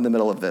yourself in the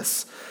middle of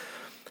this.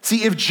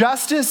 See, if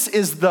justice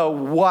is the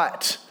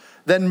what,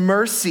 then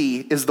mercy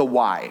is the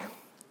why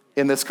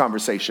in this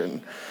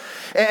conversation.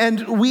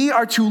 And we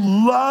are to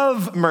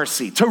love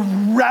mercy, to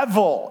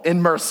revel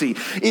in mercy.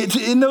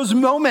 In those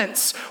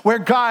moments where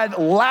God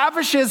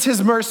lavishes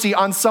his mercy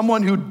on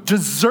someone who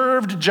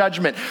deserved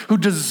judgment, who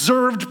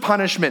deserved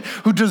punishment,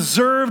 who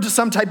deserved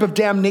some type of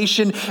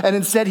damnation, and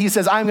instead he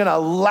says, I'm gonna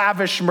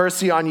lavish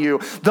mercy on you.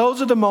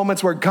 Those are the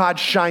moments where God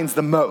shines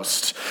the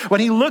most. When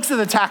he looks at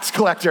the tax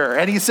collector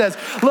and he says,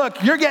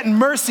 look, you're getting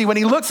mercy. When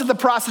he looks at the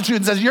prostitute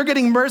and says, you're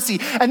getting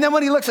mercy. And then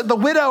when he looks at the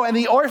widow and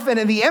the orphan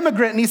and the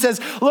immigrant and he says,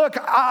 look,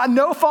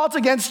 no fault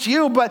against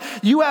you, but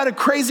you had a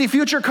crazy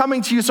future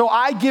coming to you, so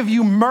I give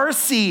you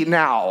mercy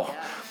now.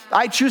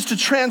 I choose to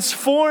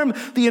transform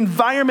the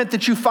environment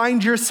that you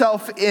find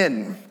yourself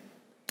in.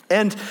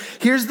 And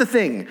here's the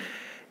thing.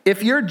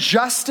 If your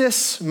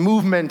justice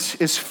movement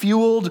is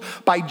fueled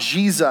by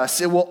Jesus,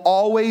 it will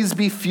always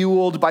be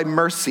fueled by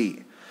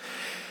mercy.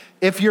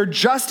 If your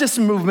justice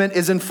movement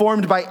is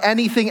informed by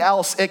anything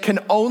else, it can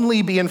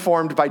only be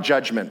informed by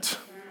judgment.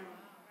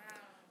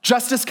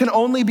 Justice can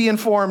only be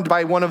informed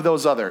by one of the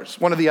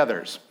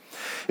others.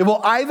 It will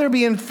either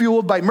be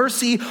fueled by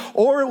mercy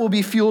or it will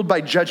be fueled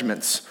by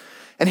judgments.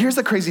 And here's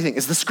the crazy thing,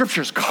 is the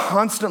scriptures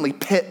constantly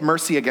pit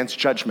mercy against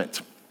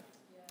judgment.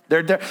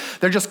 They're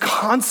just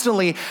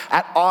constantly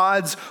at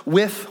odds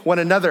with one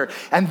another.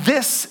 And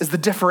this is the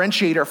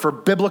differentiator for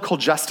biblical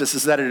justice,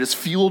 is that it is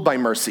fueled by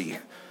mercy.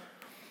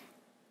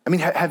 I mean,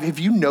 have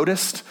you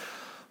noticed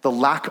the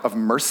lack of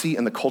mercy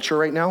in the culture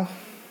right now?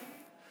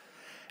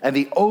 And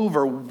the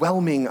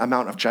overwhelming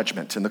amount of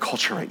judgment in the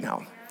culture right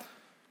now.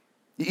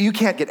 You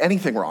can't get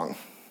anything wrong,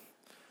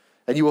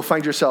 and you will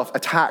find yourself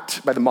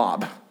attacked by the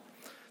mob.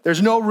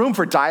 There's no room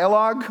for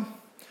dialogue.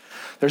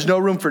 There's no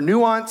room for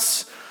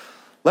nuance,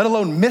 let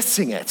alone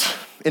missing it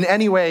in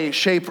any way,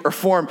 shape, or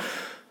form,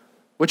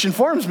 which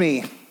informs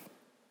me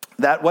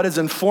that what is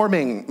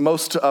informing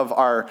most of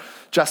our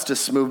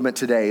justice movement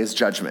today is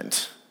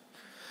judgment.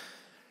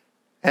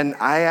 And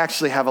I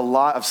actually have a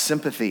lot of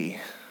sympathy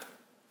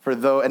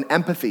and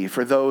empathy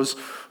for those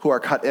who are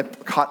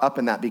caught up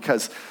in that,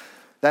 because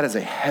that is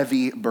a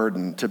heavy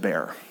burden to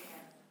bear,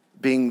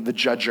 being the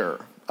judger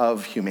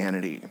of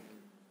humanity.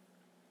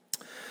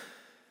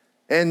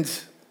 And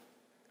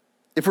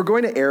if we're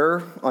going to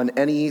err on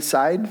any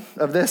side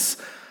of this,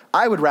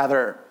 I would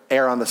rather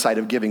err on the side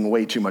of giving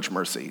way too much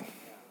mercy.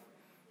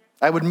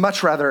 I would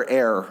much rather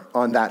err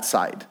on that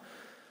side.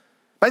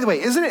 By the way,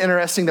 isn't it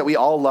interesting that we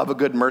all love a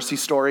good mercy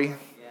story?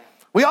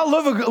 We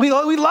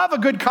love a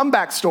good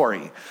comeback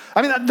story.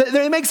 I mean,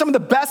 they make some of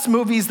the best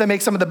movies. They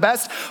make some of the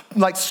best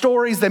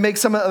stories. They make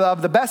some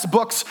of the best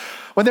books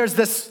when there's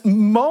this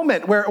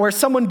moment where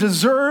someone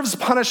deserves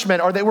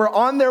punishment, or they were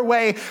on their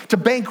way to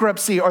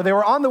bankruptcy, or they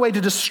were on the way to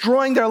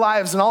destroying their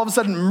lives, and all of a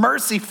sudden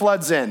mercy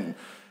floods in,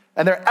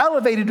 and they're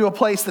elevated to a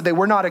place that they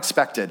were not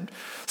expected.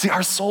 See,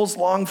 our souls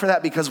long for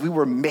that because we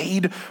were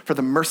made for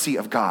the mercy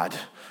of God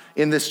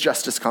in this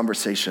justice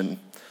conversation.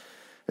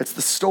 It's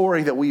the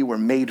story that we were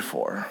made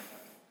for.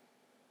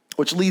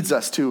 Which leads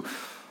us to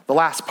the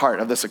last part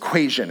of this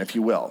equation, if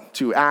you will,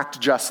 to act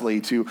justly,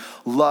 to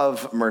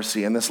love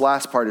mercy. And this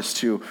last part is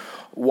to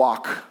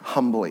walk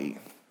humbly.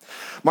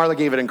 Marla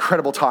gave an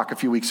incredible talk a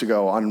few weeks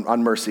ago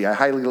on mercy. I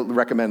highly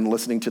recommend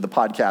listening to the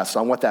podcast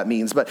on what that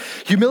means. But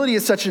humility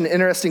is such an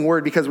interesting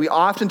word because we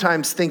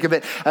oftentimes think of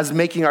it as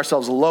making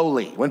ourselves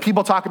lowly. When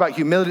people talk about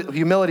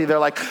humility, they're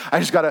like, I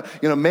just got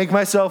to, make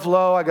myself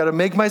low. I got to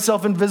make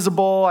myself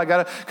invisible. I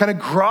got to kind of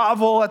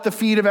grovel at the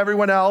feet of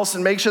everyone else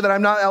and make sure that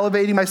I'm not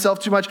elevating myself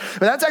too much.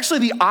 But that's actually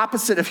the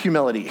opposite of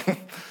humility.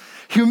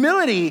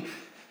 Humility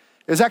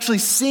is actually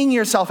seeing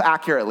yourself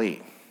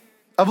accurately,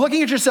 of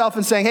looking at yourself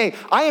and saying, hey,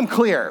 I am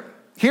clear.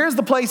 Here's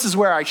the places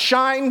where I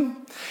shine,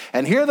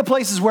 and here are the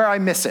places where I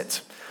miss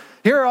it.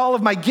 Here are all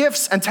of my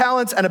gifts and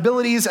talents and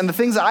abilities and the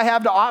things that I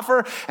have to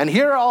offer, and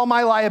here are all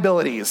my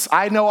liabilities.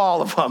 I know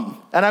all of them,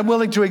 and I'm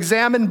willing to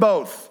examine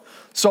both.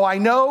 So I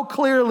know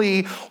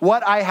clearly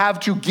what I have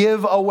to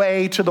give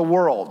away to the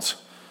world.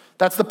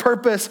 That's the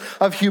purpose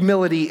of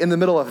humility in the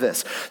middle of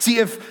this. See,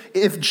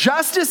 if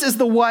justice is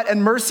the what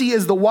and mercy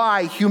is the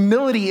why,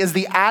 humility is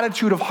the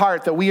attitude of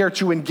heart that we are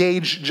to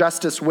engage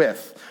justice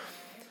with.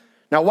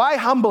 Now, why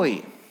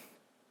humbly?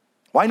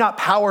 Why not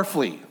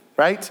powerfully,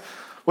 right?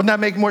 Wouldn't that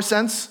make more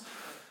sense?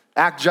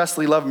 Act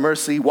justly, love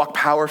mercy, walk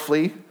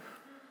powerfully.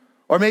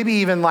 Or maybe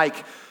even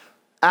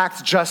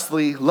act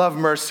justly, love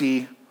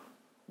mercy,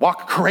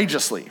 walk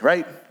courageously,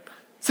 right?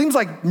 Seems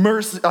like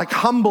mercy,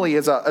 humbly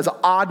is an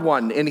odd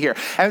one in here.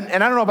 And I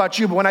don't know about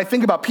you, but when I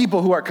think about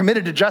people who are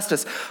committed to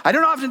justice, I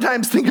don't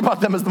oftentimes think about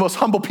them as the most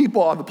humble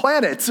people on the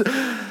planet.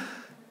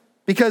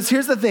 Because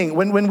here's the thing,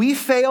 when we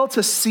fail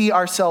to see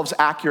ourselves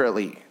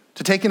accurately,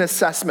 to take an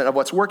assessment of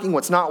what's working,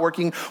 what's not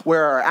working,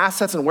 where are our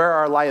assets and where are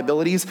our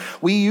liabilities,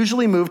 we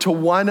usually move to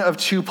one of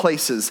two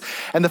places.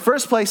 And the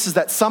first place is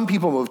that some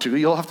people move to,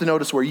 you'll have to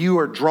notice where you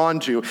are drawn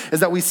to,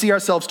 is that we see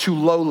ourselves too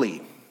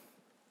lowly,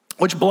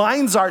 which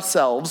blinds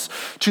ourselves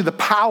to the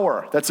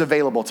power that's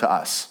available to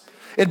us.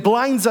 It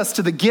blinds us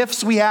to the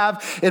gifts we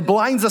have. It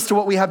blinds us to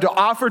what we have to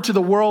offer to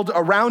the world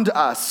around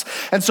us.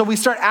 And so we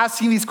start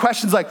asking these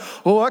questions like,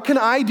 well, what can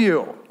I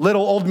do,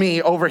 little old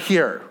me over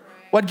here?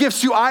 What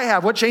gifts do I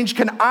have? What change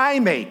can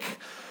I make?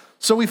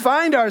 So we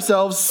find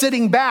ourselves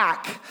sitting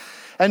back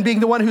and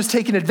being the one who's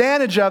taken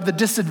advantage of the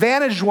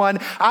disadvantaged one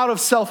out of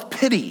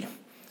self-pity.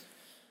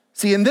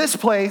 See, in this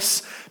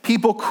place,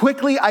 people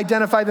quickly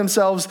identify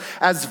themselves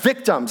as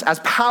victims, as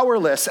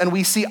powerless, and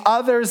we see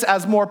others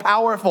as more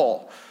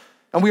powerful.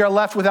 And we are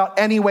left without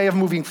any way of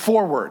moving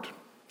forward.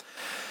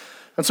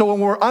 And so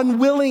when we're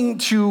unwilling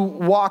to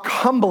walk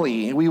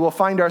humbly, we will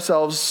find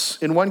ourselves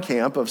in one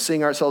camp of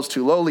seeing ourselves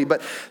too lowly,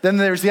 but then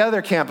there's the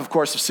other camp, of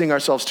course, of seeing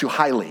ourselves too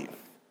highly.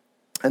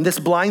 And this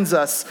blinds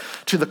us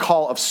to the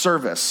call of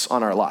service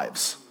on our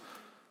lives.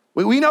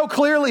 We know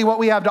clearly what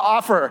we have to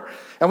offer,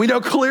 and we know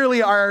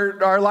clearly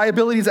our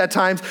liabilities at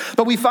times,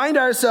 but we find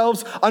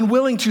ourselves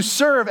unwilling to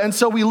serve, and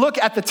so we look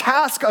at the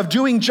task of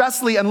doing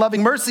justly and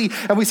loving mercy,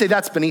 and we say,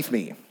 that's beneath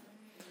me.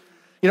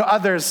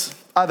 Others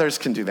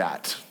can do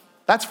that.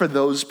 That's for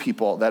those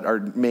people that are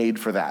made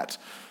for that.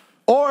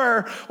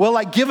 Or we'll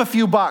give a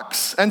few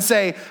bucks and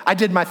say, I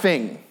did my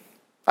thing.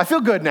 I feel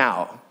good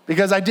now.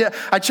 because I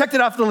checked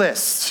it off the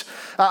list.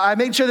 I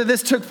made sure that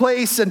this took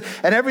place and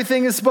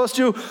everything is supposed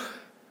to.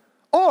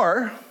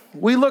 Or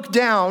we look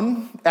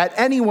down at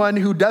anyone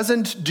who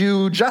doesn't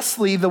do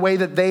justly the way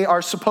that they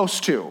are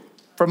supposed to,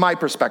 from my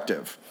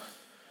perspective.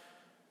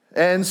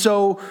 And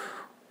so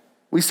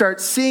we start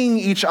seeing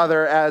each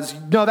other as,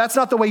 no, that's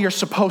not the way you're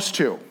supposed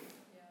to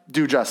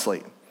do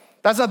justly.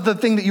 That's not the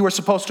thing that you were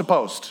supposed to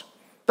post.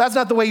 That's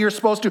not the way you're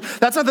supposed to.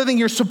 That's not the thing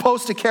you're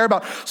supposed to care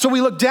about. So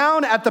we look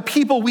down at the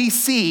people we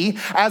see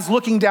as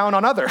looking down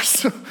on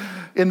others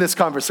in this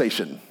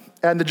conversation.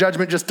 And the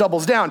judgment just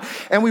doubles down.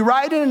 And we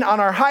ride in on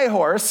our high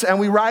horse, and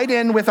we ride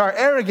in with our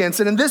arrogance.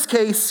 And in this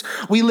case,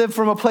 we live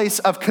from a place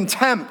of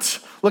contempt,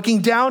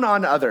 looking down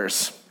on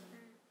others.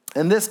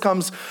 And this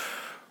comes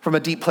from a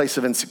deep place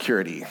of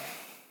insecurity,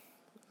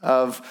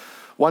 of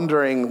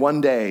wondering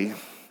one day,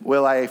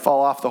 will I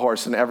fall off the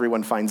horse and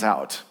everyone finds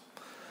out?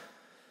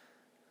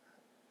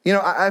 You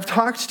know, I've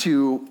talked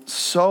to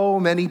so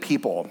many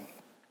people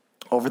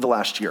over the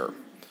last year.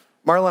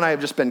 Marla and I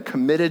have just been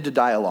committed to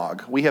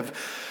dialogue. We have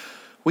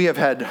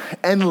had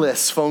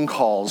endless phone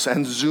calls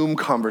and Zoom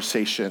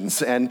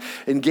conversations and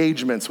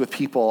engagements with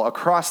people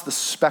across the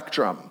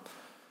spectrum.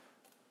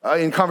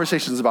 In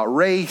conversations about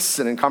race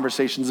and in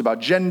conversations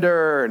about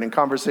gender and in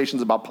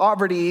conversations about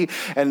poverty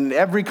and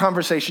every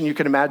conversation you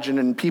can imagine,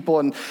 and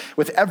people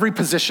with every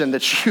position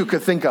that you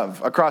could think of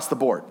across the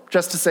board,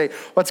 just to say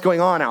what's going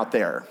on out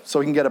there so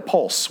we can get a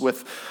pulse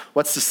with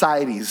what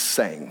society's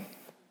saying.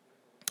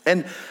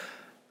 And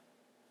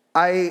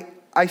I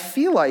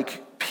feel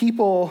like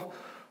people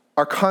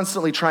are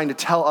constantly trying to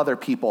tell other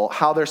people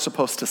how they're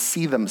supposed to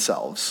see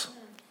themselves.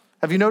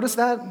 Have you noticed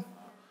that?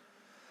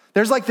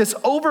 There's like this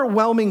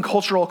overwhelming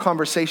cultural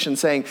conversation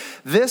saying,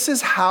 this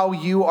is how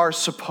you are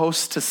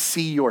supposed to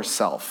see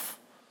yourself.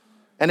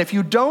 And if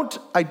you don't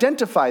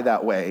identify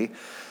that way,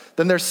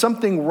 then there's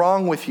something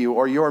wrong with you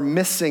or you're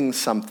missing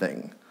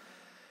something.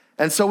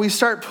 And so we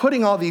start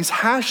putting all these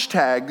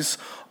hashtags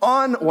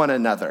on one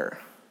another.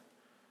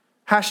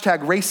 Hashtag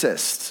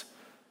racist.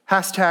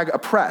 Hashtag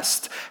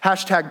oppressed,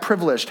 hashtag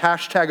privileged,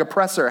 hashtag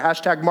oppressor,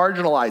 hashtag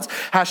marginalized,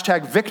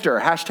 hashtag victor,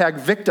 hashtag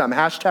victim,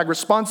 hashtag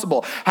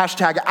responsible,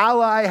 hashtag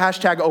ally,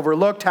 hashtag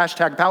overlooked,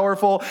 hashtag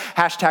powerful,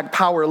 hashtag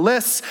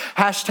powerless,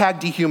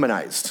 hashtag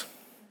dehumanized.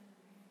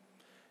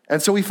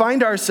 And so we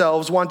find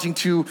ourselves wanting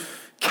to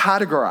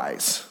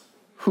categorize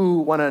who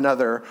one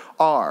another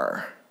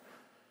are.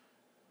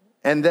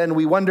 And then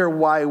we wonder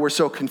why we're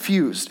so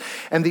confused.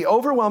 And the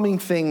overwhelming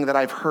thing that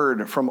I've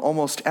heard from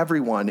almost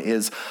everyone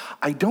is,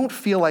 I don't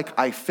feel like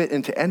I fit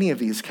into any of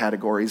these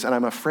categories, and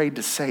I'm afraid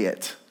to say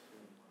it.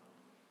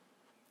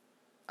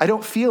 I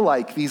don't feel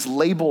like these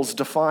labels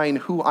define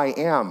who I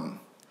am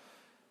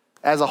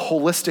as a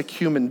holistic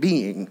human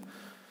being.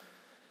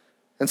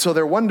 And so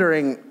they're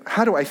wondering,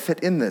 how do I fit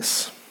in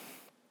this?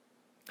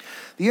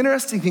 The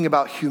interesting thing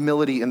about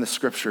humility in the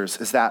scriptures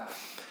is that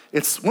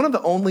it's one of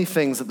the only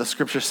things that the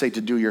scriptures say to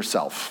do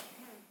yourself.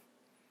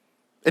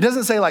 It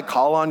doesn't say like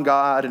call on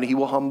God and he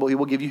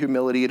will give you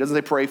humility. It doesn't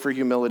say pray for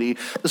humility.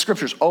 The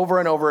scriptures over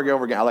and over again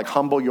are like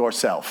humble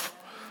yourself,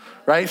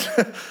 right?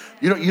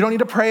 You don't need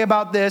to pray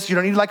about this. You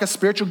don't need like a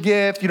spiritual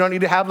gift. You don't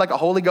need to have like a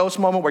Holy Ghost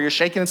moment where you're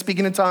shaking and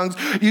speaking in tongues.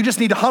 You just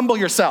need to humble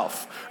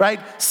yourself,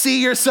 right?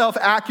 See yourself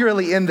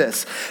accurately in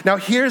this. Now,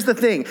 here's the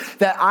thing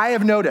that I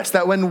have noticed,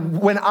 that when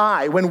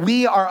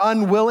we are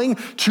unwilling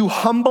to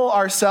humble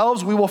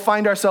ourselves, we will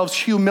find ourselves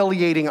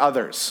humiliating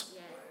others.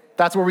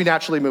 That's where we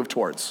naturally move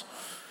towards.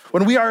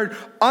 When we are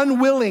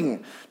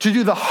unwilling to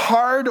do the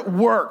hard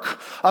work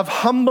of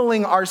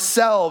humbling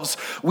ourselves,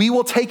 we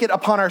will take it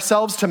upon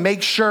ourselves to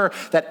make sure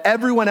that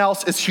everyone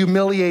else is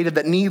humiliated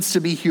that needs to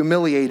be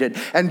humiliated.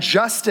 And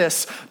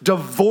justice,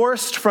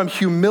 divorced from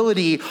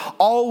humility,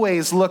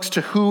 always looks to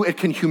who it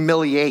can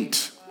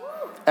humiliate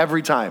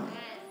every time.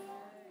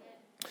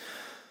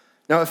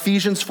 Now,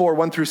 Ephesians 4,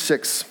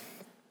 1-6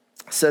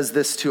 says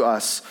this to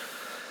us.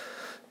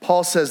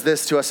 Paul says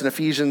this to us in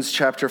Ephesians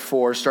chapter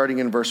 4, starting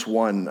in verse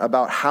 1,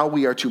 about how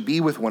we are to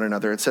be with one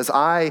another. It says,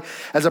 I,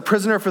 as a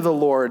prisoner for the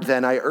Lord,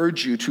 then I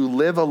urge you to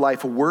live a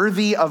life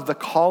worthy of the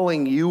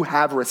calling you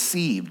have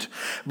received.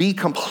 Be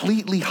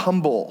completely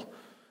humble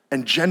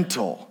and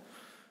gentle.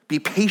 Be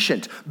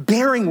patient,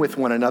 bearing with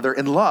one another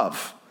in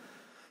love.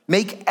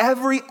 Make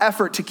every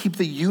effort to keep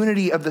the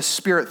unity of the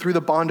Spirit through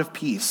the bond of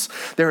peace.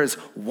 There is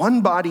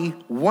one body,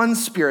 one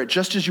Spirit,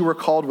 just as you were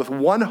called with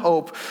one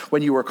hope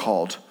when you were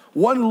called.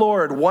 One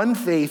Lord, one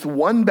faith,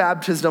 one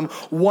baptism,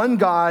 one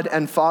God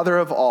and Father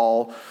of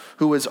all,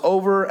 who is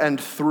over and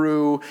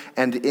through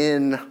and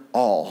in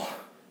all.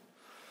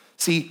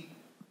 See,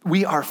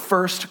 we are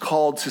first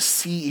called to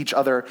see each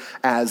other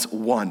as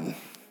one.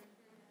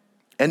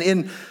 And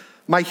in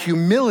my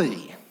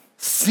humility,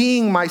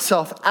 seeing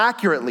myself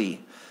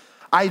accurately,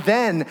 I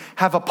then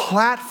have a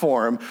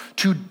platform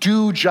to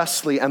do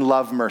justly and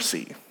love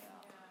mercy.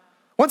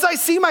 Once I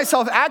see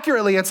myself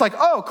accurately, it's like,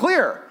 oh,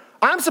 clear.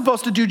 I'm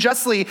supposed to do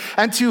justly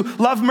and to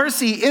love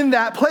mercy in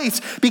that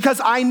place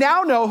because I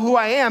now know who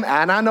I am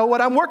and I know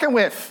what I'm working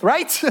with,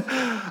 right?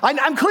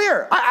 I'm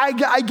clear.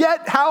 I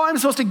get how I'm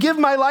supposed to give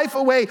my life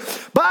away.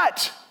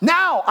 But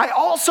now I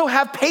also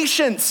have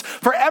patience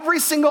for every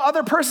single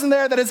other person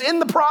there that is in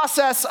the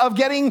process of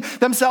getting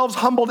themselves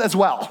humbled as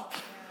well.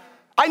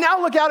 I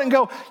now look out and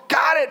go,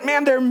 got it,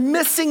 man, they're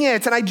missing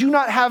it. And I do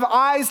not have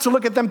eyes to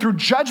look at them through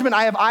judgment.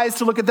 I have eyes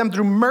to look at them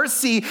through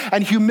mercy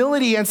and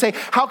humility and say,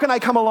 how can I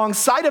come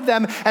alongside of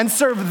them and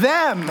serve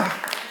them?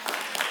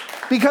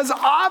 Because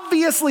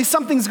obviously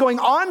something's going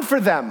on for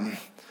them,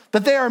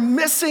 that they are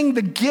missing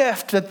the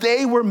gift that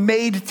they were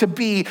made to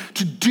be,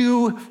 to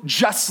do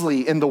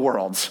justly in the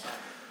world.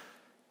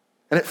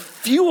 And it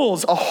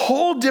fuels a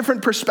whole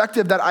different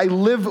perspective that I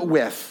live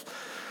with.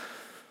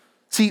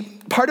 See,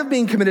 part of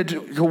being committed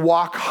to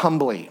walk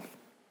humbly,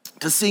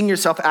 to seeing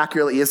yourself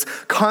accurately, is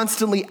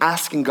constantly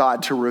asking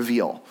God to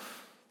reveal.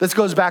 This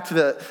goes back to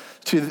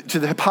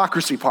the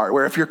hypocrisy part,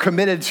 where if you're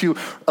committed to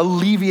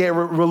alleviating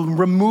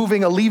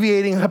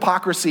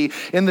hypocrisy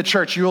in the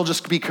church, you will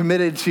just be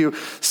committed to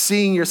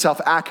seeing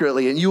yourself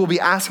accurately, and you will be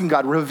asking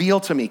God,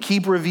 reveal to me,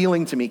 keep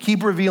revealing to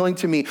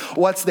me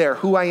what's there,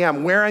 who I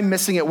am, where I'm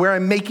missing it, where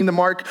I'm making the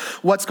mark,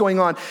 what's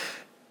going on.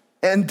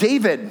 And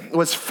David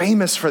was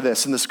famous for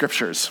this in the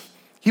scriptures.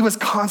 He was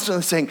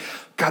constantly saying,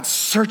 God,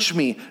 search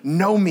me,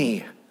 know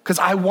me, because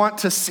I want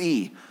to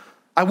see.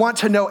 I want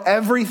to know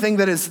everything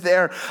that is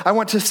there. I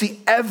want to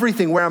see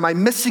everything. Where am I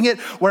missing it?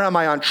 Where am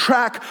I on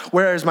track?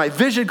 Where is my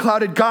vision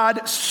clouded?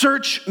 God,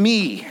 search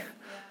me.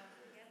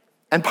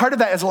 And part of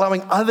that is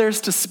allowing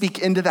others to speak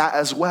into that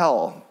as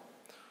well.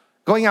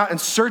 Going out and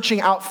searching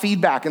out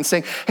feedback and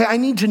saying, hey, I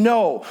need to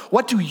know,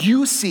 what do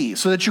you see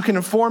so that you can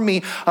inform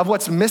me of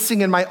what's missing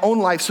in my own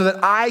life so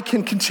that I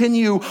can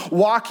continue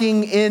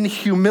walking in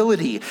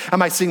humility?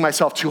 Am I seeing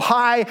myself too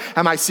high?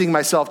 Am I seeing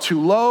myself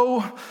too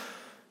low?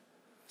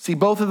 See,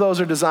 both of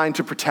those are designed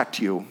to protect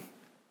you,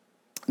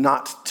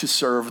 not to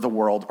serve the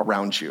world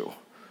around you.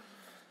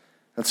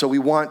 And so we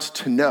want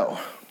to know.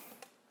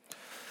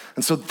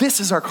 And so this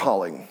is our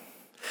calling.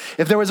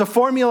 If there was a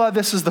formula,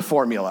 this is the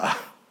formula.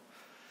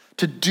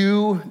 To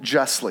do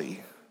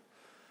justly,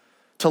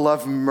 to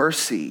love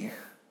mercy,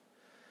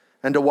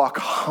 and to walk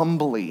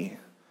humbly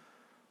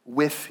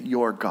with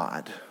your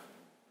God.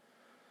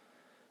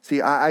 See,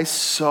 I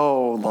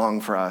so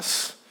long for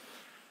us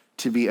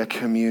to be a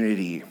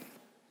community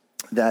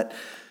that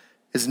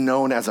is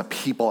known as a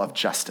people of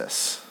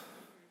justice.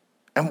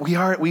 And we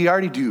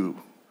already do.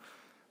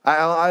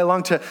 I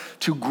long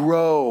to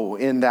grow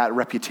in that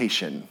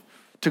reputation,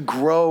 to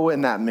grow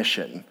in that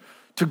mission,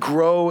 to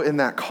grow in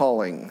that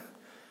calling.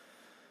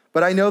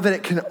 But I know that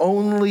it can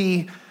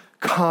only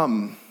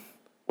come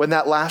when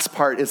that last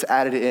part is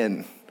added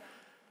in,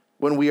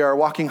 when we are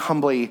walking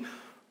humbly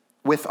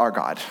with our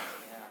God,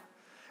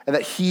 and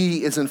that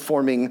He is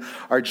informing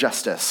our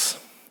justice.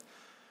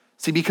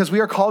 See, because we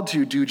are called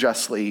to do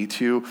justly,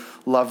 to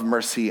love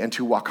mercy, and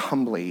to walk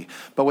humbly.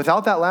 But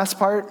without that last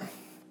part,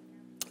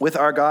 with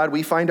our God,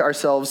 we find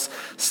ourselves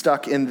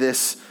stuck in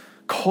this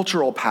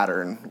cultural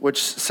pattern,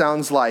 which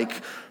sounds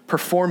like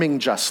performing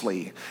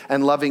justly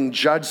and loving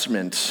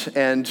judgment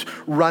and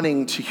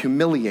running to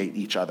humiliate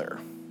each other.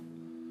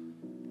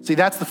 See,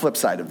 that's the flip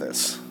side of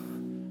this.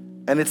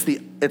 And it's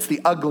the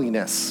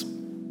ugliness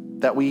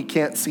that we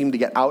can't seem to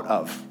get out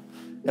of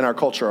in our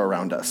culture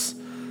around us.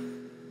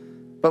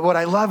 But what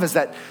I love is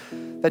that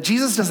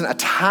Jesus doesn't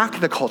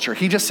attack the culture.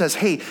 He just says,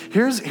 hey,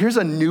 here's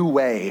a new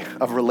way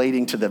of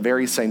relating to the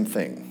very same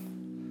thing.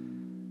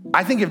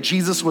 I think if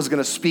Jesus was going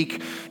to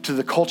speak to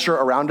the culture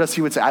around us,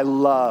 he would say, I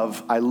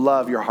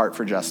love your heart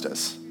for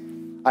justice.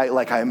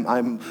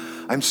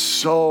 I'm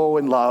so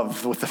in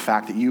love with the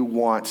fact that you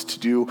want to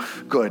do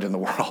good in the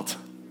world.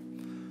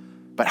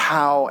 But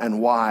how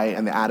and why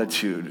and the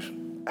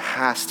attitude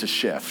has to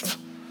shift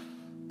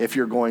if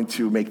you're going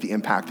to make the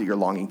impact that you're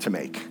longing to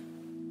make.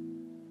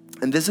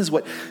 And this is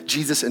what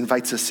Jesus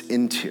invites us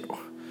into.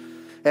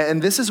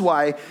 And this is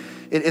why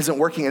it isn't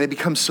working and it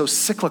becomes so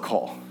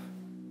cyclical.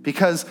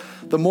 Because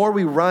the more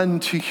we run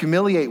to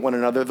humiliate one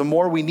another, the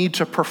more we need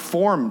to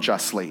perform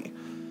justly.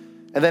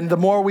 And then the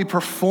more we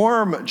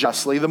perform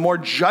justly, the more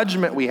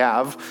judgment we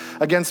have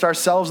against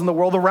ourselves and the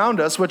world around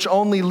us, which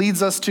only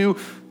leads us to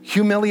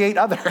humiliate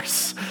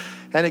others.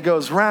 And it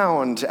goes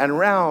round and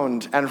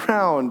round and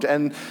round.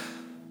 And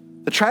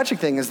the tragic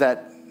thing is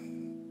that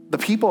the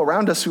people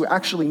around us who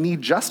actually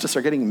need justice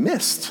are getting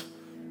missed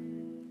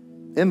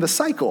in the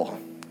cycle.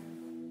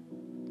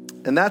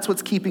 And that's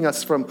what's keeping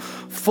us from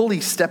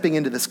fully stepping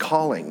into this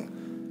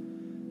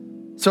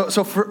calling. So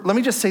let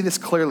me just say this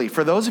clearly.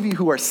 For those of you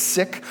who are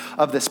sick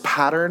of this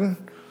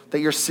pattern that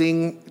you're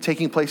seeing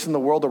taking place in the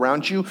world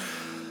around you,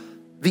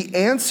 the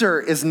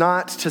answer is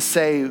not to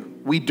say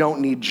we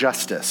don't need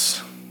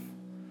justice.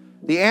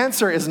 The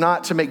answer is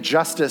not to make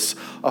justice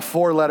a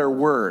 4-letter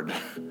word.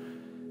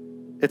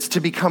 It's to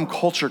become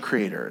culture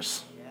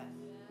creators.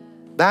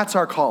 That's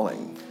our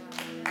calling.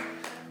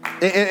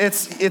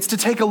 It's to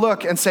take a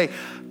look and say,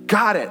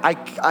 got it.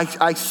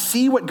 I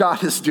see what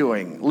God is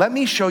doing. Let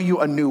me show you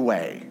a new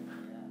way.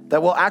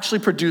 that will actually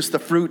produce the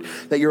fruit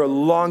that you're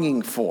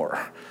longing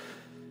for,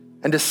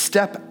 and to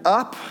step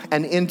up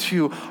and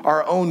into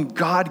our own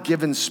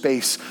God-given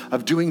space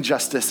of doing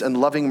justice and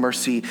loving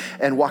mercy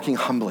and walking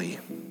humbly.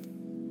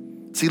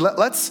 See,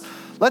 let's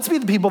be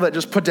the people that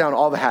just put down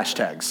all the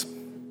hashtags,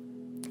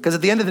 because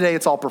at the end of the day,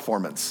 it's all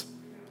performance.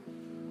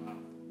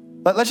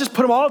 Let's just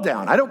put them all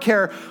down. I don't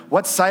care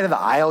what side of the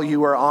aisle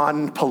you are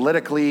on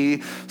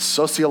politically,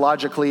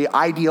 sociologically,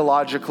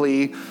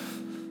 ideologically.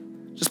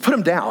 Just put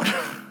them down.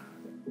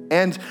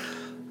 And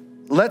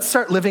let's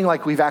start living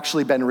like we've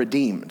actually been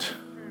redeemed.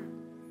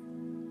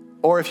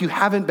 Or if you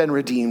haven't been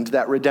redeemed,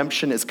 that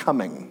redemption is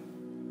coming.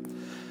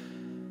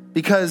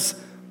 Because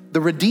the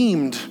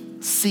redeemed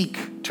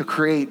seek to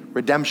create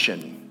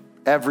redemption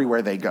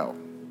everywhere they go.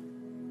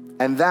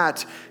 And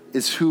that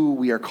is who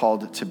we are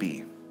called to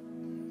be.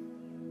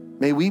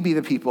 May we be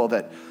the people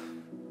that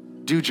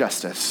do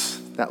justice,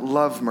 that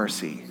love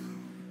mercy,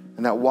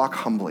 and that walk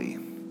humbly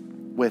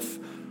with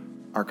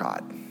our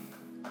God.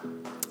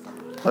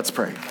 Let's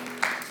pray.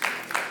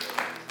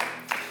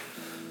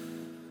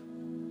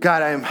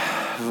 God,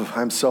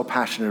 I'm so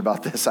passionate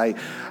about this. I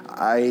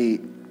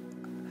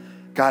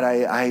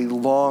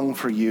long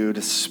for you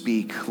to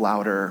speak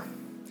louder.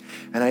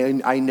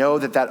 And I know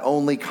that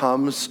only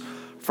comes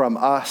from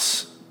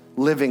us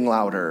living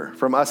louder,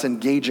 from us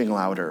engaging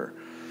louder,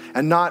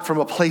 and not from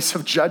a place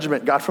of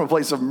judgment, God, from a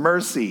place of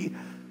mercy.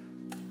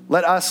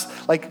 Let us,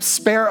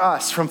 spare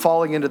us from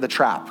falling into the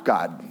trap,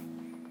 God,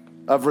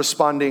 of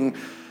responding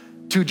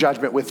to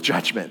judgment with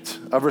judgment,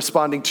 of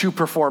responding to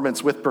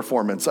performance with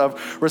performance,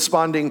 of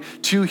responding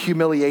to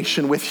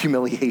humiliation with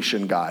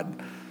humiliation,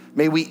 God.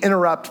 May we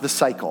interrupt the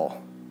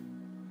cycle.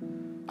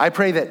 I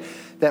pray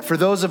that for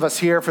those of us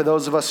here, for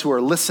those of us who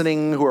are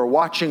listening, who are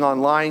watching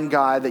online,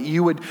 God, that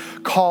you would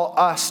call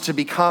us to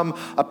become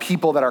a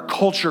people that are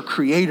culture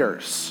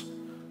creators.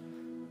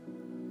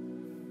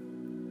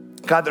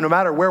 God, that no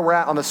matter where we're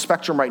at on the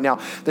spectrum right now,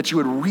 that you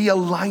would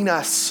realign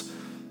us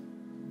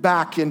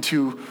back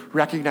into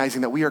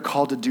recognizing that we are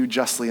called to do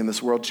justly in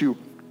this world, to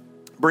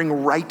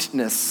bring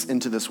rightness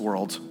into this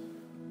world.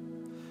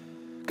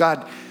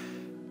 God,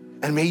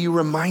 and may you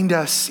remind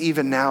us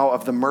even now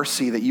of the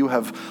mercy that you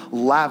have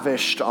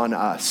lavished on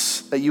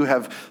us, that you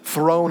have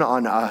thrown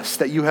on us,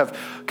 that you have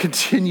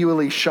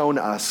continually shown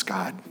us,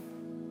 God.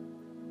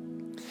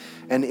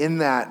 And in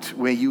that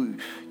way, you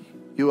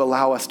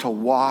allow us to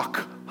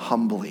walk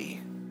humbly.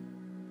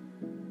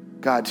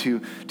 God, to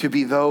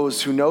be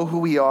those who know who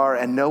we are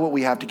and know what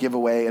we have to give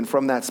away, and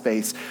from that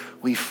space,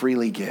 we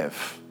freely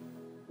give.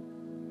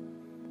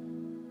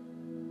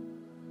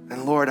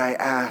 And Lord, I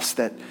ask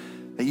that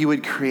you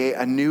would create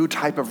a new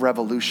type of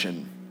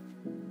revolution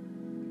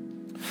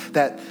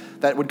that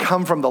would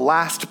come from the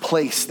last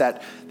place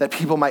that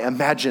people might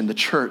imagine, the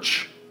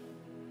church.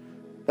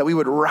 That we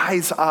would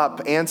rise up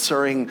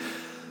answering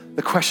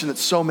the question that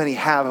so many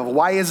have of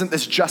why isn't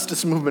this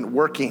justice movement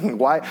working?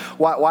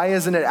 Why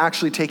isn't it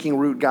actually taking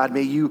root? God,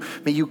 may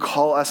you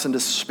call us into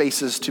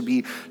spaces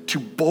to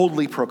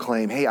boldly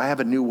proclaim, hey, I have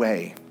a new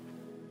way.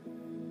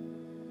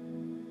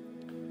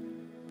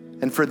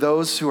 And for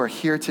those who are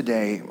here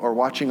today or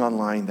watching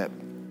online that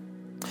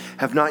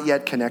have not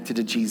yet connected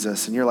to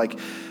Jesus, and you're like,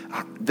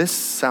 this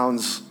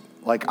sounds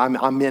like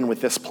I'm in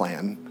with this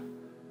plan.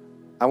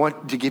 I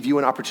want to give you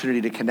an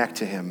opportunity to connect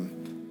to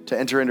him, to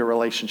enter into a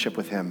relationship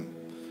with him.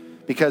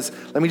 Because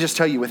let me just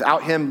tell you,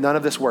 without him, none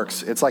of this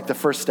works. It's like the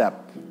first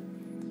step,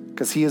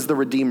 because he is the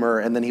Redeemer,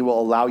 and then he will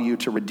allow you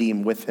to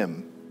redeem with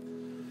him.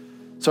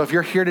 So if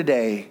you're here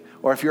today,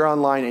 or if you're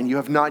online and you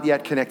have not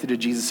yet connected to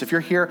Jesus, if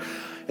you're here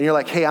and you're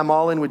like, hey, I'm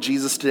all in with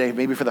Jesus today,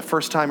 maybe for the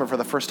first time or for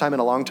the first time in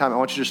a long time, I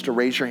want you just to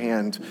raise your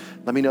hand.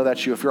 Let me know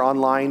that's you. If you're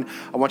online,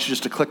 I want you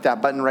just to click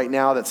that button right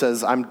now that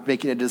says, I'm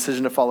making a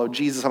decision to follow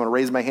Jesus. I'm going to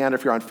raise my hand.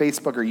 If you're on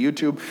Facebook or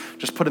YouTube,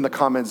 just put in the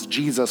comments,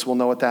 Jesus. We'll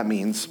know what that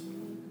means.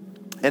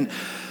 And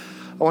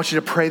I want you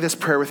to pray this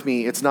prayer with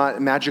me. It's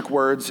not magic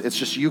words. It's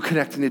just you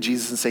connecting to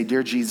Jesus and say,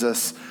 dear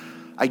Jesus,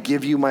 I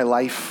give you my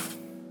life.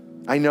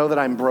 I know that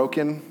I'm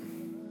broken.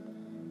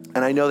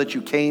 And I know that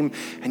you came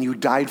and you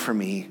died for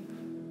me.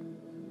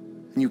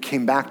 And you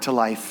came back to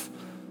life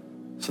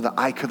so that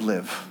I could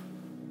live.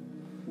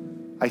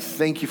 I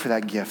thank you for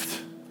that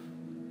gift.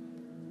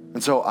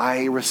 And so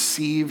I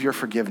receive your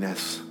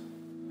forgiveness.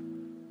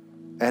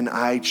 And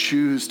I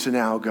choose to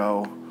now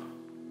go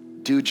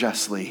do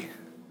justly.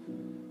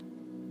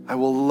 I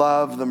will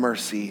love the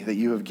mercy that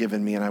you have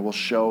given me, and I will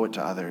show it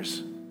to others.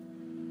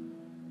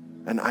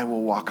 And I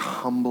will walk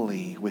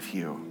humbly with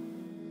you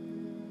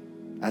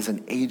as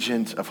an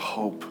agent of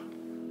hope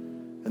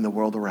in the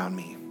world around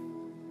me.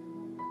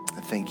 I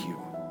thank you.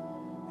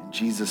 In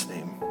Jesus'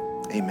 name,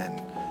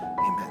 amen.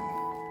 Amen.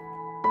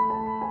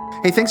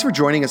 Hey, thanks for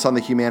joining us on the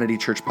Humanity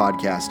Church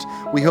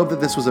podcast. We hope that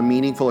this was a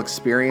meaningful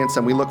experience,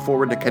 and we look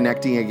forward to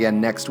connecting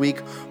again next week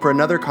for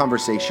another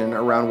conversation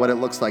around what it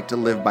looks like to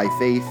live by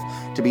faith,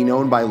 to be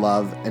known by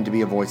love, and to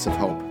be a voice of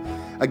hope.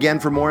 Again,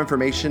 for more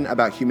information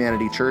about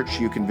Humanity Church,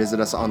 you can visit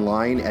us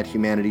online at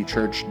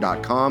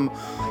humanitychurch.com.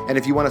 And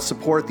if you want to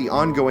support the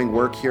ongoing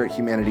work here at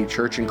Humanity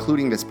Church,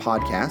 including this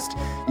podcast,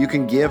 you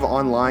can give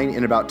online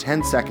in about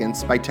 10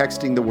 seconds by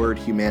texting the word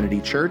Humanity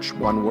Church,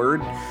 one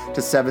word,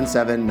 to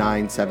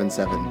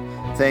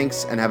 77977.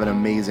 Thanks, and have an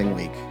amazing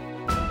week.